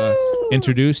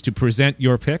to present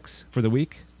your picks for the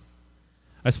week?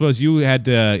 I suppose you had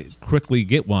to quickly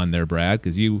get one there, Brad,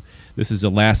 because this is a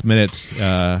last-minute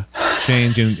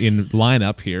change in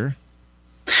lineup here.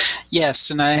 Yes,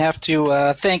 and I have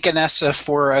to thank Anessa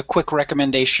for a quick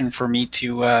recommendation for me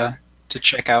to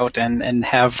check out and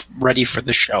have ready for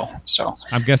the show. So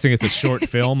I'm guessing it's a short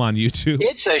film on YouTube.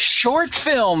 It's a short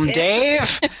film,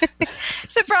 Dave.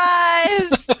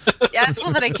 Surprise! Yeah, it's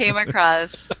one that I came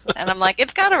across, and I'm like,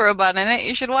 it's got a robot in it.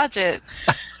 You should watch it.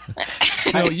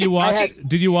 So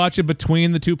did you watch it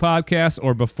between the two podcasts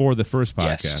or before the first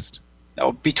podcast? Yes.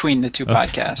 No, between the two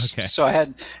podcasts. Okay. So I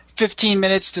had 15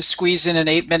 minutes to squeeze in an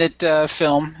 8-minute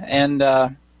film and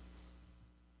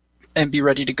be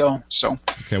ready to go. So.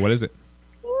 Okay, what is it?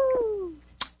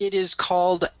 It is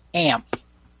called AMP,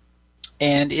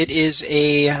 and it is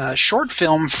a short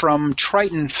film from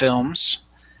Triton Films.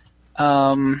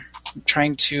 I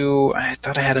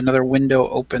thought I had another window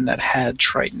open that had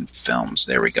Triton Films.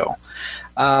 There we go.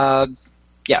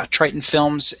 Triton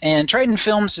Films. And Triton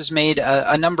Films has made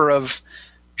a number of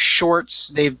shorts.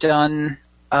 They've done,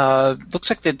 looks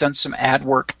like they've done some ad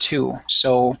work too.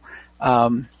 So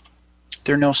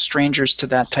they're no strangers to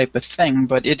that type of thing.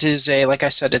 But it is like I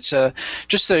said, it's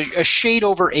just a shade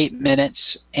over 8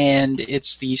 minutes. And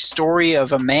it's the story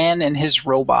of a man and his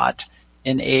robot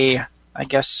in a, I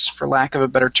guess, for lack of a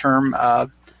better term,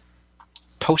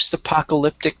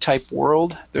 post-apocalyptic type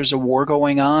world. There's a war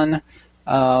going on,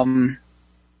 and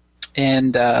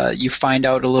you find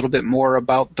out a little bit more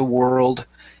about the world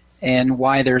and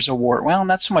why there's a war. Well,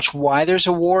 not so much why there's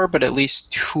a war, but at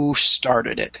least who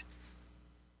started it.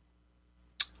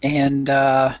 And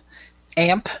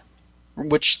AMP,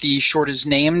 which the short is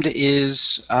named,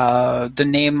 is the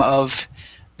name of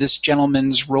this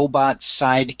gentleman's robot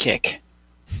sidekick.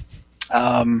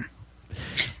 Why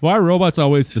are robots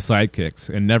always the sidekicks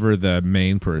and never the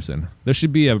main person? There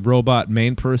should be a robot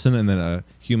main person and then a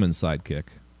human sidekick.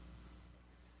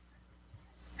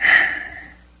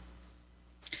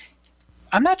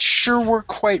 I'm not sure we're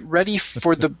quite ready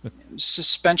for the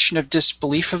suspension of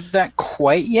disbelief of that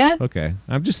quite yet. Okay,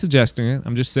 I'm just suggesting it.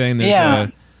 I'm just saying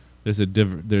I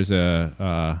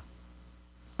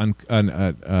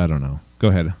don't know. Go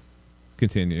ahead.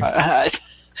 Continue. I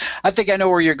think I know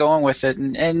where you're going with it,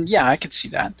 and yeah, I could see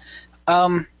that.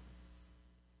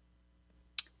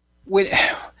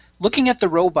 Looking at the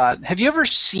robot, have you ever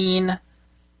seen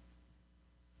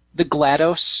the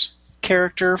GLaDOS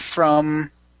character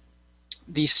from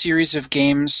the series of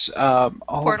games.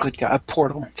 Portal. Good God,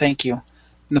 Portal. Thank you.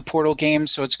 In the Portal game,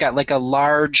 so it's got like a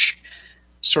large,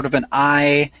 sort of an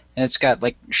eye, and it's got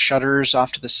like shutters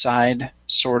off to the side,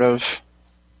 sort of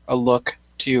a look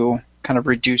to kind of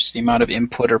reduce the amount of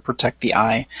input or protect the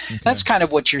eye. Okay. That's kind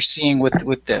of what you're seeing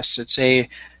with this. It's a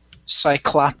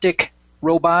cycloptic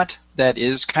robot that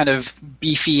is kind of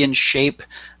beefy in shape.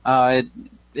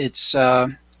 It's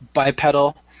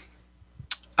bipedal,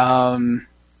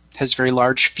 has very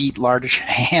large feet, large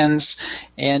hands,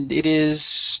 and it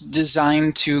is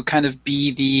designed to kind of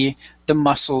be the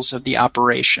muscles of the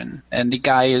operation, and the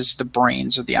guy is the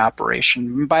brains of the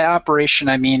operation. By operation,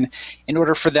 I mean in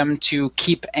order for them to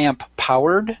keep AMP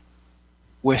powered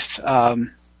with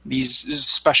these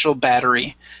special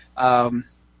battery,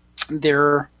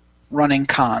 they're running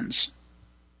cons,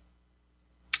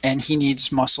 and he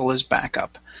needs muscle as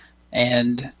backup.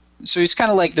 And so he's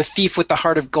kind of like the thief with the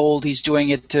heart of gold. He's doing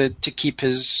it to keep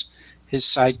his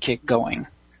sidekick going.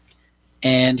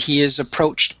 And he is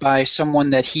approached by someone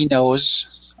that he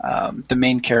knows. The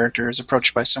main character is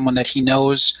approached by someone that he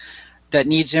knows that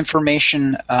needs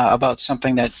information about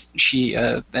something that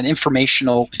an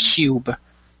informational cube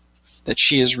that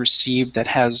she has received that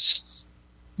has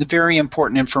the very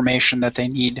important information that they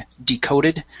need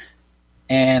decoded,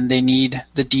 and they need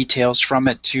the details from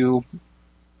it to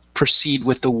proceed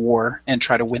with the war and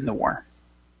try to win the war.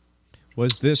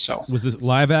 Was this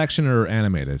live action or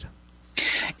animated?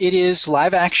 It is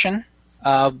live action,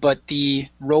 but the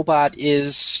robot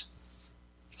is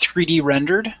 3D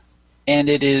rendered, and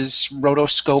it is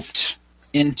rotoscoped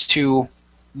into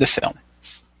the film.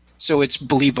 So it's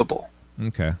believable.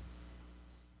 Okay.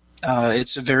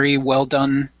 It's a very well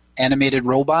done animated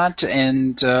robot,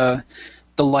 and the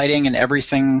lighting and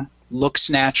everything looks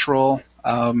natural.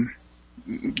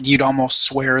 You'd almost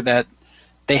swear that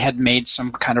they had made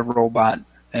some kind of robot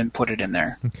and put it in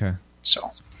there. Okay.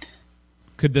 So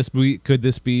could this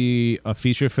be a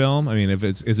feature film? I mean,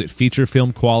 is it feature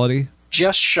film quality?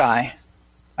 Just shy.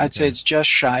 I'd say it's just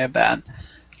shy of that.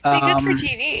 It'd be good for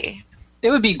TV.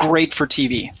 It would be great for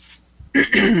TV.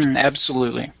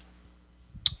 Absolutely.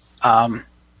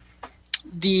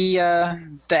 The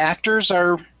actors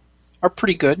are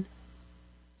pretty good.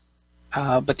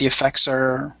 But the effects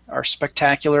are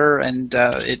spectacular, and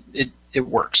it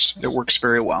works. It works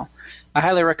very well. I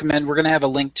highly recommend. We're going to have a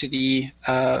link to the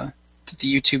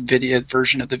YouTube video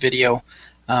version of the video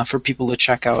for people to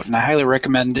check out, and I highly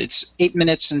recommend. It's 8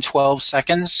 minutes and 12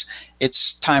 seconds.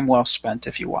 It's time well spent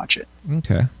if you watch it.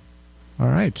 Okay. All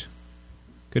right.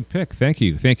 Good pick. Thank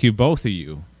you, both of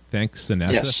you. Thanks,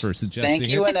 Anessa, for suggesting Thank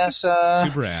you, it Anessa.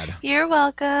 to Brad. You're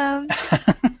welcome.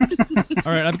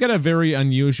 All right, I've got a very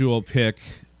unusual pick,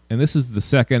 and this is the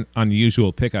second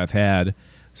unusual pick I've had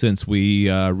since we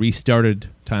restarted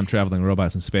Time Traveling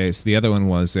Robots in Space. The other one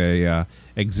was a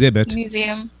exhibit.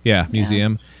 Museum. Yeah,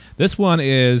 museum. Yeah. This one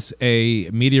is a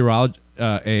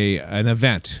an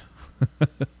event.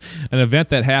 An event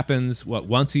that happens,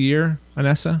 once a year,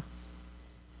 Anessa?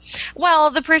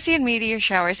 Well, the Perseid meteor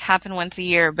showers happen once a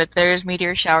year, but there's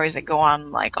meteor showers that go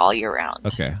on like all year round.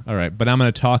 Okay, all right. But I'm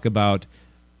going to talk about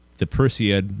the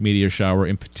Perseid meteor shower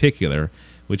in particular,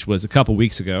 which was a couple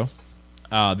weeks ago.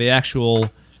 The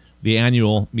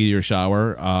annual meteor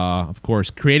shower, of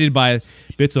course, created by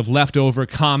bits of leftover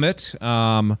comet,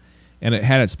 and it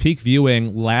had its peak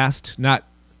viewing we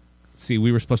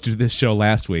were supposed to do this show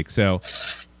last week, so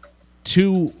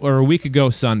a week ago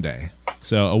Sunday.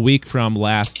 So a week from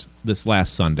this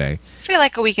last Sunday. Say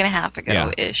like a week and a half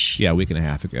ago-ish. Yeah, a week and a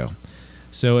half ago.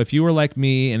 So if you were like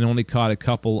me and only caught a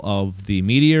couple of the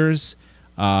meteors,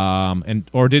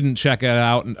 or didn't check it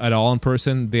out at all in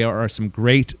person, there are some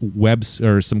great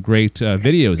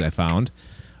videos I found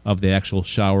of the actual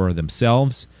shower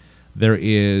themselves. There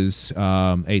is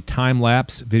a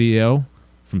time-lapse video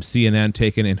from CNN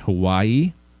taken in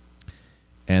Hawaii.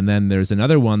 And then there's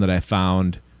another one that I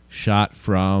found shot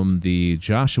from the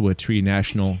Joshua Tree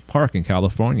National Park in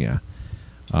California.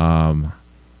 And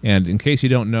in case you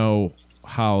don't know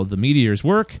how the meteors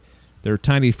work, they're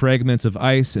tiny fragments of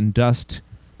ice and dust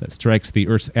that strikes the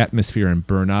Earth's atmosphere and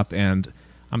burn up. And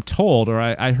I'm told, or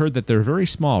I heard that they're very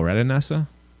small, right, Anessa?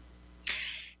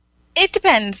 It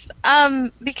depends.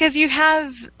 Because you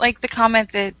have like the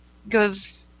comet that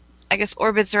goes, I guess,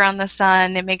 orbits around the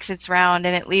sun, it makes its round,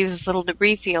 and it leaves this little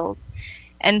debris field.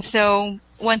 And so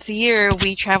once a year,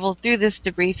 we travel through this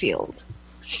debris field.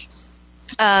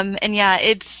 And yeah,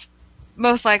 it's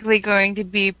most likely going to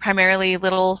be primarily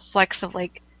little flecks of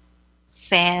like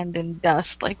sand and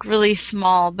dust, like really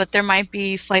small, but there might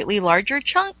be slightly larger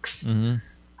chunks.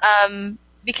 Mm-hmm.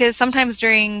 because sometimes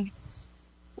during,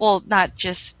 well, not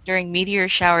just during meteor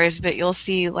showers, but you'll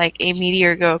see like a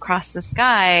meteor go across the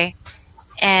sky,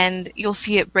 and you'll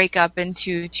see it break up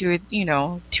into two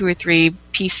or three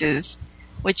pieces,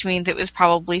 which means it was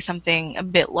probably something a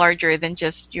bit larger than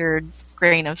just your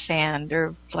grain of sand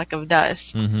or fleck of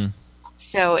dust. Mm-hmm.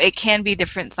 So it can be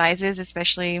different sizes,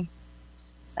 especially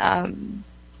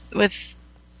with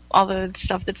all the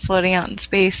stuff that's floating out in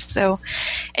space. So,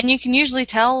 and you can usually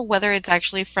tell whether it's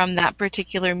actually from that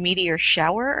particular meteor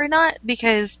shower or not,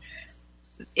 because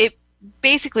it's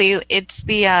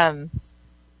the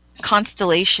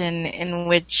constellation in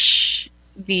which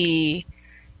the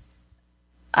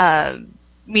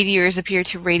meteors appear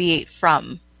to radiate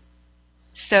from.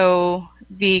 So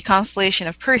the constellation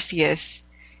of Perseus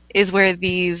is where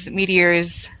these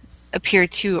meteors appear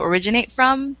to originate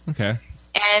from. Okay.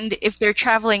 And if they're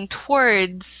traveling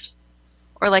towards,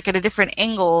 or like at a different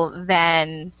angle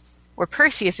than where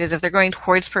Perseus is, if they're going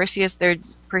towards Perseus,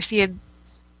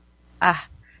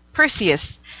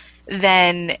 Perseus,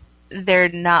 then they're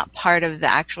not part of the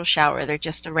actual shower. They're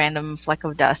just a random fleck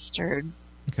of dust or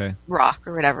rock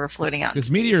or whatever floating out.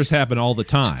 Because meteors happen all the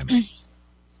time.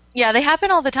 Yeah, they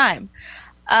happen all the time.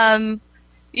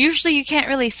 Usually you can't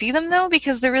really see them, though,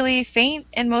 because they're really faint,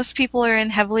 and most people are in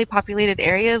heavily populated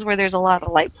areas where there's a lot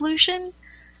of light pollution.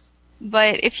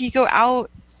 But if you go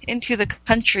out into the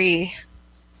country,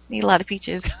 need a lot of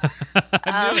peaches.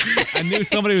 I knew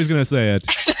somebody was going to say it.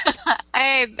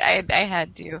 I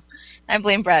had to. I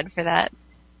blame Brad for that.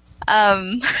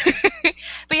 But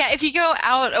yeah, if you go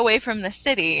out away from the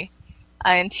city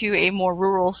into a more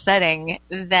rural setting,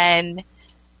 then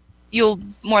you'll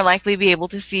more likely be able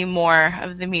to see more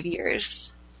of the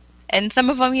meteors. And some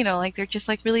of them, like they're just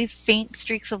like really faint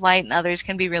streaks of light, and others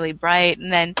can be really bright.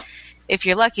 And then if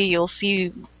you're lucky, you'll see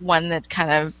one that kind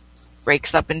of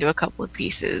breaks up into a couple of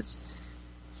pieces.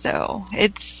 So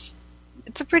it's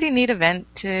a pretty neat event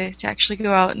to actually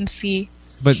go out and see.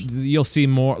 But you'll see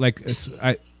more, like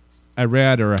I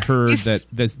read or I heard that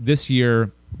this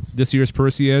year's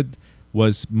Perseid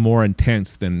was more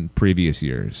intense than previous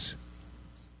years.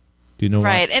 Do you know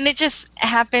right, why? And it just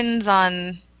happens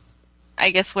on, I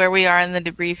guess, where we are in the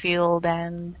debris field,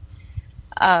 and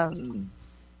I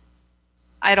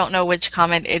don't know which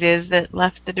comet it is that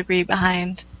left the debris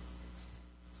behind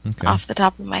off the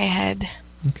top of my head.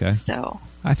 Okay. So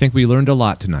I think we learned a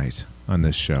lot tonight on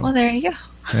this show. Well, there you go.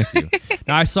 Thank you.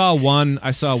 Now, I saw one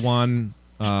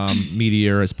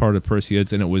meteor as part of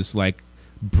Perseids, and it was like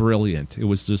brilliant. It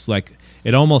was just like,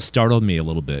 it almost startled me a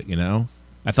little bit,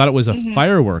 I thought it was a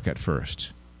firework at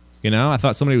first. I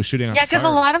thought somebody was shooting off a firework. Yeah, because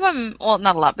a lot of them, well,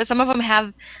 not a lot, but some of them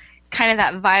have kind of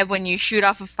that vibe when you shoot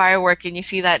off a firework and you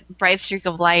see that bright streak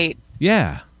of light.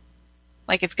 Yeah.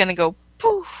 Like it's going to go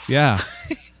poof. Yeah.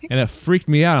 And it freaked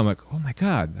me out. I'm like, oh my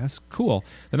God, that's cool.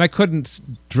 Then I couldn't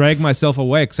drag myself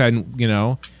away because I'd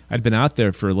been out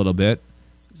there for a little bit,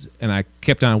 and I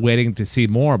kept on waiting to see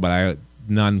more, but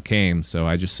none came, so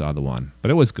I just saw the one. But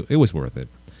it was worth it.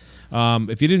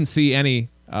 If you didn't see any,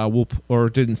 or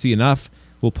didn't see enough,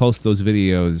 we'll post those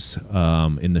videos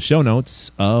in the show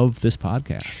notes of this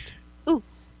podcast. Ooh,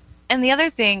 and the other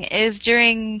thing is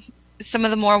during some of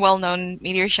the more well-known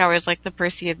meteor showers, like the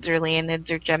Perseids or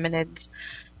Leonids or Geminids,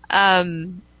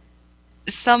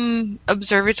 some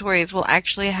observatories will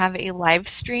actually have a live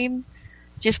stream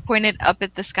just pointed up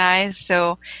at the sky.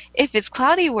 So if it's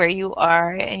cloudy where you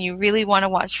are and you really want to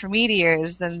watch for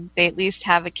meteors, then they at least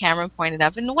have a camera pointed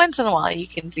up. And once in a while you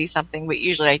can see something, but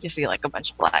usually I just see like a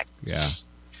bunch of black. Yeah.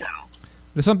 So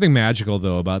there's something magical,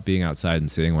 though, about being outside and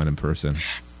seeing one in person.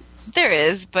 There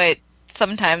is, but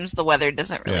sometimes the weather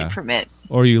doesn't really permit.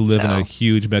 Or you live in a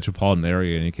huge metropolitan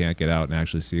area and you can't get out and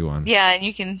actually see one. Yeah, and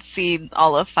you can see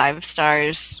all of 5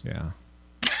 stars. Yeah.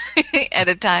 At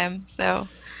a time, so...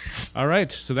 All right,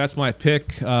 so that's my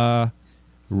pick.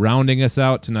 Rounding us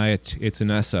out tonight, it's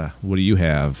Inessa. What do you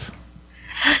have?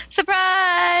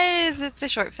 Surprise! It's a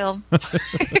short film.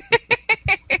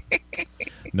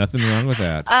 Nothing wrong with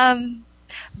that.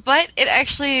 But it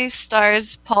actually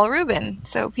stars Paul Rubin,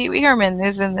 so Pee Wee Herman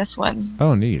is in this one.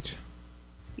 Oh, neat.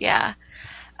 Yeah.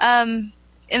 In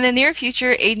the near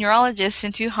future, a neurologist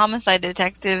and 2 homicide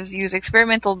detectives use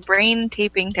experimental brain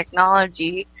taping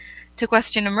technology to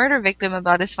question a murder victim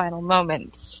about his final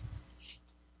moments,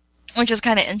 which is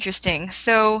kind of interesting.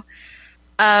 So,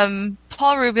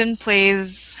 Paul Rubin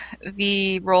plays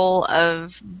the role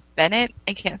of Bennett.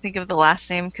 I can't think of the last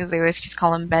name because they always just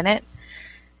call him Bennett.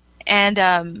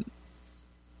 And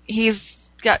he's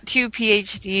got 2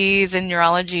 PhDs in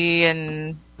neurology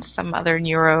and some other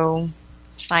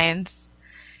neuroscience.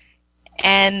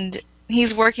 And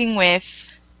he's working with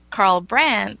Carl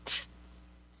Brandt,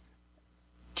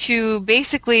 to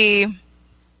basically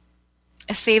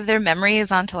save their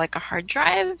memories onto like a hard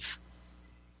drive.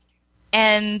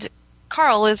 And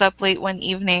Carl is up late one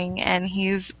evening and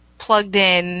he's plugged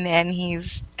in and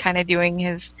he's kind of doing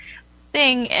his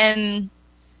thing. And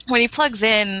when he plugs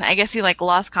in, I guess he like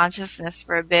lost consciousness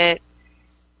for a bit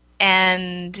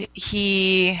and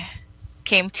he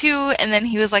came to, and then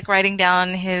he was like writing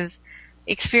down his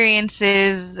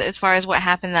experiences as far as what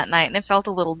happened that night, and it felt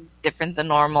a little different than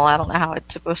normal. I don't know how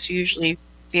it's supposed to usually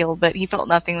feel, but he felt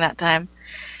nothing that time.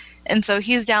 And so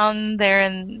he's down there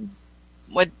in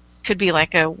what could be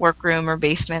like a workroom or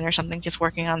basement or something, just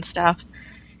working on stuff.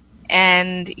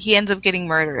 And he ends up getting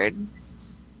murdered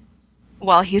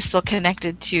while he's still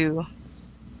connected to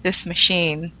this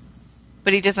machine.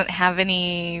 But he doesn't have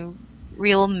any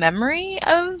real memory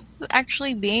of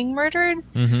actually being murdered.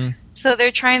 Mm-hmm. So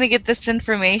they're trying to get this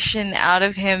information out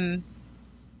of him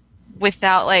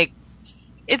without, like,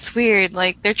 it's weird.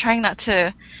 Like, they're trying not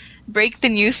to break the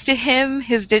news to him,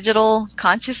 his digital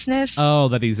consciousnness. Oh,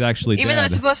 that he's actually Even dead. though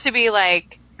it's supposed to be,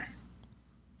 like,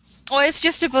 well, it's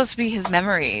just supposed to be his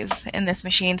memories in this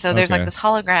machine. So there's, Okay. like, this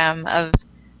hologram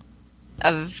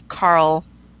of Carl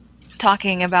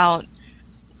talking about,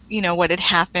 you know, what had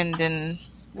happened and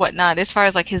whatnot as far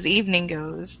as, like, his evening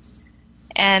goes.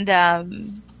 And,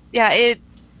 yeah,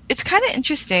 it's kind of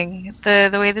interesting,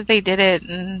 the way that they did it,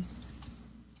 and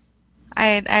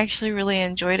I actually really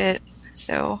enjoyed it.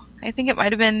 So I think it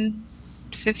might have been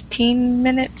 15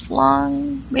 minutes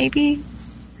long, maybe.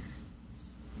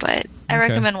 But I Okay.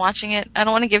 recommend watching it. I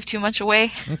don't want to give too much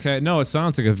away. Okay, no, it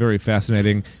sounds like a very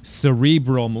fascinating,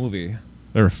 cerebral movie.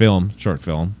 Or film, short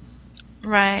film.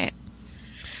 Right.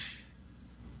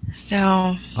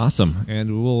 So, Awesome.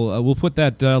 And we'll put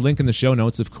that link in the show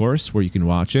notes, of course, where you can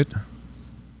watch it.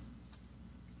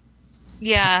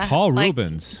 yeah. Paul like-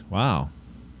 Rubens. Wow.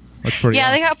 That's pretty Yeah,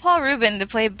 awesome. they got Paul Rubin to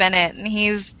play Bennett, and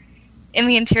he's in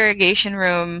the interrogation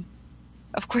room.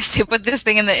 Of course, they put this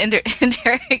thing in the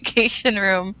interrogation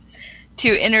room to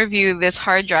interview this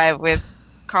hard drive with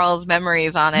Carl's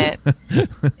memories on it.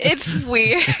 It's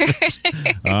weird.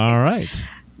 All right.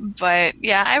 But,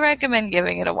 yeah, I recommend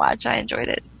giving it a watch. I enjoyed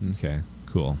it. Okay,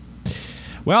 cool.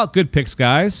 Well, good picks,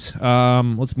 guys.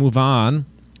 Let's move on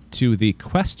to the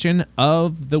question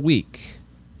of the week.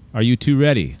 Are you two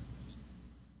ready?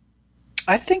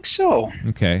 I think so.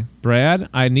 Okay. Brad,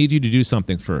 I need you to do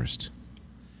something first.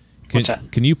 What's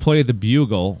that? Can you play the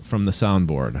bugle from the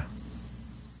soundboard?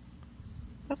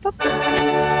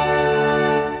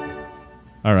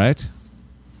 All right.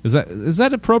 Is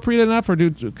that appropriate enough, or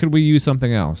could we use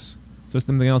something else? Is there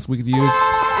something else we could use?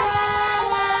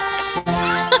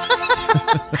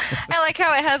 I like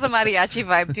how it has a mariachi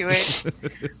vibe to it.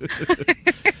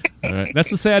 All right. That's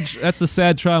the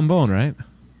sad trombone, right?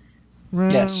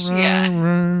 Yes.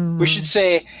 Yeah. We should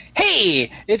say,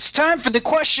 hey, it's time for the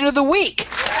question of the week.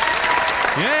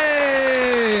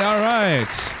 Yay! All right.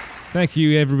 Thank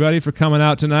you, everybody, for coming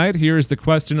out tonight. Here's the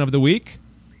question of the week.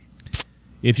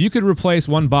 If you could replace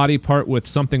one body part with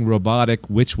something robotic,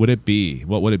 which would it be?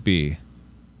 What would it be?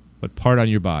 What part on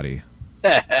your body?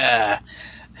 You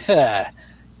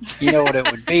know what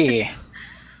it would be.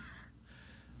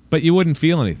 But you wouldn't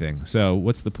feel anything, so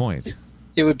what's the point?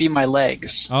 It would be my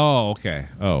legs. Oh, okay.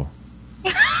 Oh.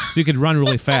 So you could run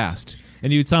really fast,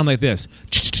 and you'd sound like this.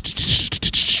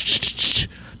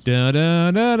 Da,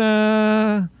 da, da,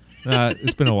 da.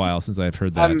 It's been a while since I've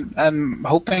heard that. I'm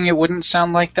hoping it wouldn't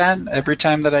sound like that every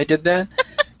time that I did that.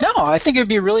 No, I think it would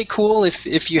be really cool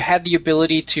if you had the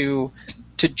ability to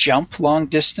jump long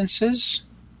distances.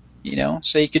 You know,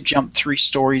 say you could jump 3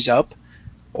 stories up,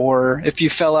 or if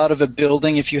you fell out of a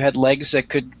building, if you had legs that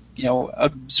could, you know,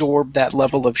 absorb that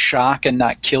level of shock and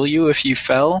not kill you if you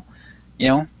fell. You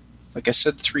know, like I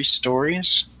said, 3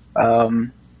 stories.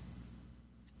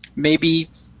 Maybe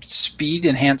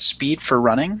enhanced speed for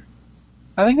running.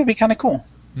 I think that'd be kind of cool.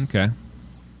 Okay.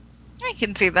 I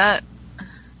can see that.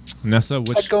 Nessa,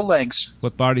 I'd go legs.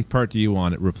 what body part do you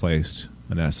want it replaced,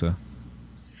 Vanessa?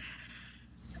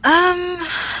 I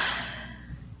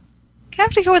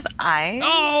have to go with eyes.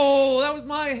 Oh, that was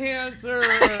my answer.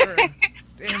 Damn it.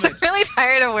 I'm really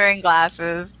tired of wearing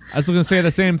glasses. I was going to say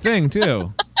the same thing,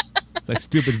 too. It's like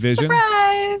stupid vision.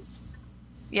 Surprise!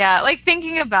 Yeah, like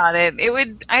thinking about it, it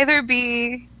would either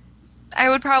be... I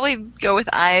would probably go with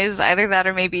eyes, either that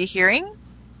or maybe hearing.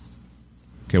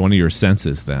 Okay, one of your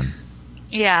senses, then.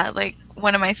 Yeah, like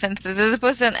one of my senses, as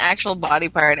opposed to an actual body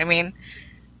part. I mean,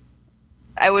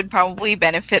 I would probably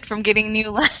benefit from getting new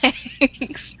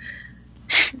legs.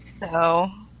 So,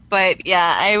 but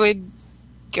yeah, I would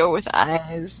go with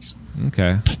eyes.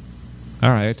 Okay. All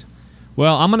right.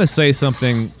 Well, I'm going to say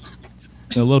something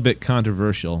a little bit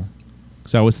controversial.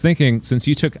 So I was thinking, since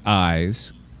you took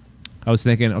eyes, I was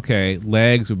thinking, okay,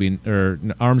 legs would be, or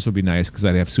arms would be nice because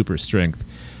I'd have super strength.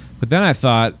 But then I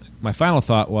thought, my final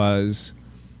thought was,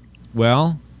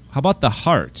 well, how about the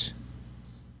heart?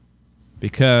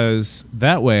 Because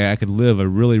that way I could live a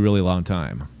really, really long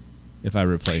time if I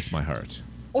replace my heart.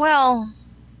 Well,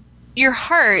 your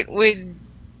heart would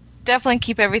definitely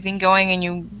keep everything going, and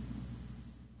you,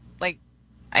 like,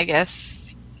 I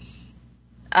guess,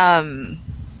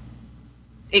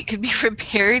 it could be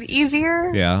repaired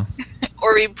easier. Yeah.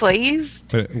 Or replaced.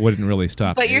 But it wouldn't really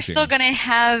stop But aging. you're still going to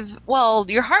have, well,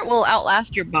 your heart will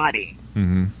outlast your body.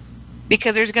 Mm-hmm.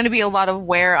 Because there's going to be a lot of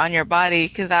wear on your body,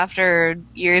 because after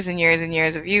years and years and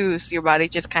years of use, your body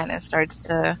just kind of starts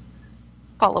to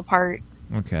fall apart.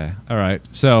 Okay. All right.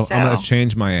 So I'm going to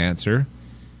change my answer.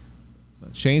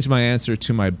 Change my answer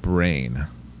to my brain.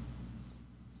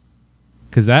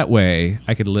 Because that way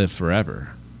I could live forever.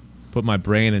 Put my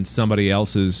brain in somebody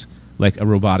else's, like a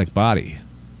robotic body.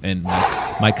 And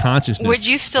my consciousness. Would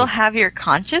you still have your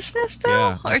consciousness, though?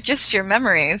 Yeah, or just your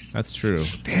memories? That's true.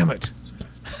 Damn it.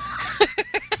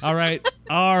 All right.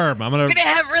 Arm. I'm You're going to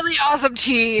have really awesome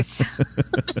teeth.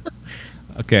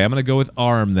 Okay, I'm going to go with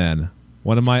arm then.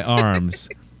 One of my arms.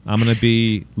 I'm going to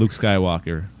be Luke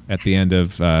Skywalker at the end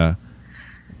of The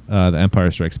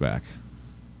Empire Strikes Back.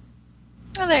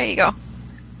 Oh, there you go.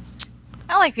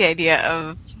 I like the idea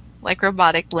of, like,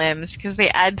 robotic limbs, because they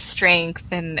add strength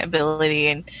and ability,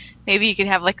 and maybe you could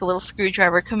have, like, a little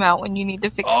screwdriver come out when you need to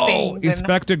fix things.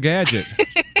 Inspector Gadget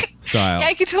style. Yeah,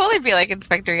 I could totally be like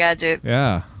Inspector Gadget.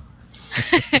 Yeah.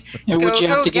 Would you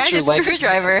have to get your legs?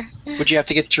 Screwdriver. Would you have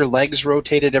to get your legs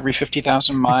rotated every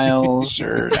 50,000 miles,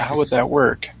 or how would that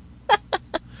work?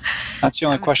 That's the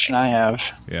only question I have.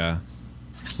 Yeah.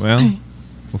 Well,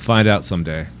 we'll find out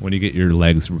someday when you get your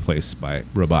legs replaced by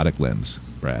robotic limbs,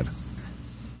 Brad.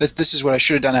 This is what I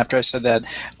should have done after I said that.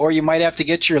 Or you might have to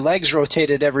get your legs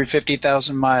rotated every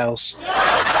 50,000 miles.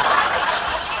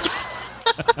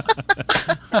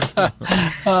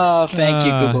 Oh, thank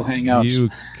you, Google Hangouts. You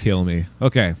kill me.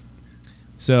 Okay.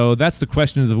 So that's the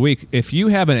question of the week. If you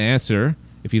have an answer,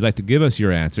 if you'd like to give us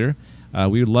your answer,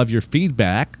 we would love your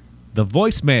feedback. The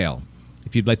voicemail,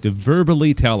 if you'd like to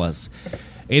verbally tell us.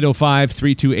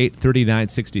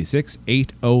 805-328-3966,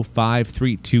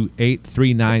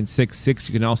 805-328-3966.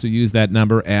 You can also use that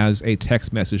number as a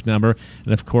text message number,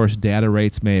 and of course, data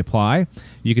rates may apply.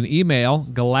 You can email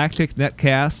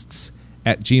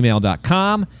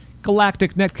galacticnetcasts@gmail.com,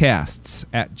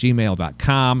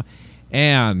 galacticnetcasts@gmail.com,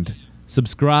 and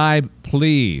subscribe,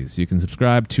 please. You can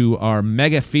subscribe to our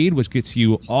mega feed, which gets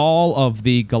you all of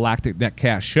the Galactic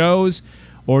Netcast shows,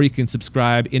 or you can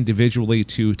subscribe individually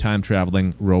to Time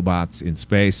Traveling Robots in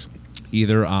Space,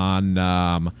 either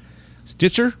on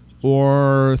Stitcher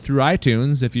or through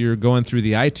iTunes. If you're going through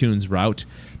the iTunes route,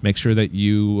 make sure that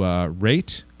you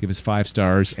rate, give us 5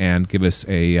 stars, and give us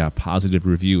a positive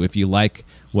review if you like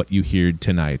what you heard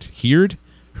tonight.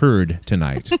 Heard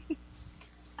tonight.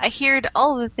 I heard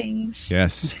all the things.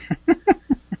 Yes.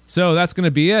 So that's going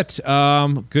to be it.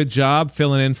 Good job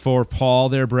filling in for Paul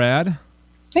there, Brad.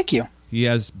 Thank you. He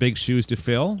has big shoes to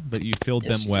fill, but you filled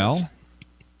them well.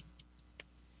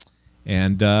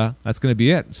 And that's going to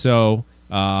be it. So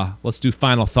let's do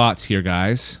final thoughts here,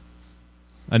 guys.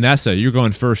 Anessa, you're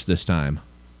going first this time.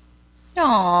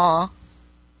 Aww.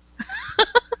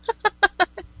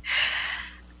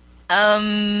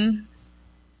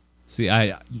 See,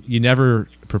 you never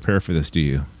prepare for this, do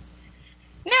you?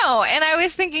 No, and I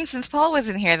was thinking since Paul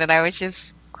wasn't here that I would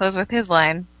just close with his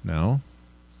line. No?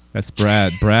 That's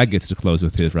Brad. Brad gets to close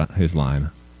with his line.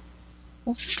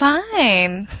 Well,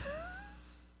 fine.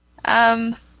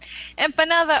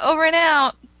 Empanada over and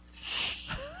out.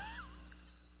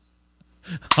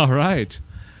 All right.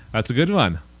 That's a good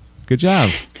one. Good job.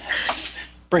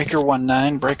 Breaker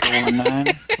 19, Breaker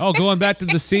 19. Oh, going back to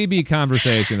the CB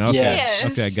conversation. Okay. Yes.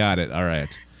 Okay, got it. All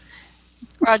right.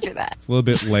 Roger that. It's a little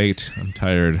bit late. I'm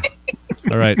tired.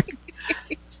 All right.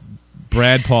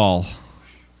 Brad Paul.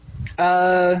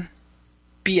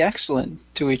 Be excellent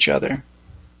to each other.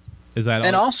 Is that all?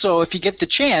 And also, if you get the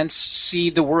chance, see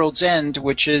The World's End,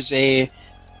 which is a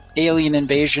alien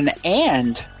invasion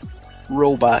and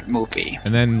robot movie.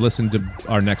 And then listen to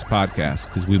our next podcast,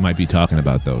 because we might be talking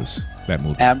about that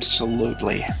movie.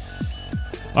 Absolutely.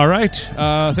 All right.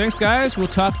 Thanks, guys. We'll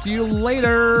talk to you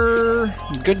later.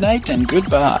 Good night and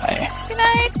goodbye. Good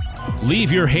night.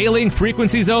 Leave your hailing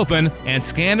frequencies open and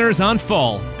scanners on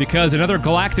full, because another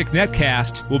Galactic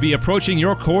Netcast will be approaching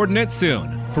your coordinates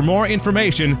soon. For more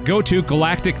information, go to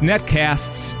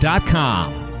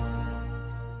galacticnetcasts.com.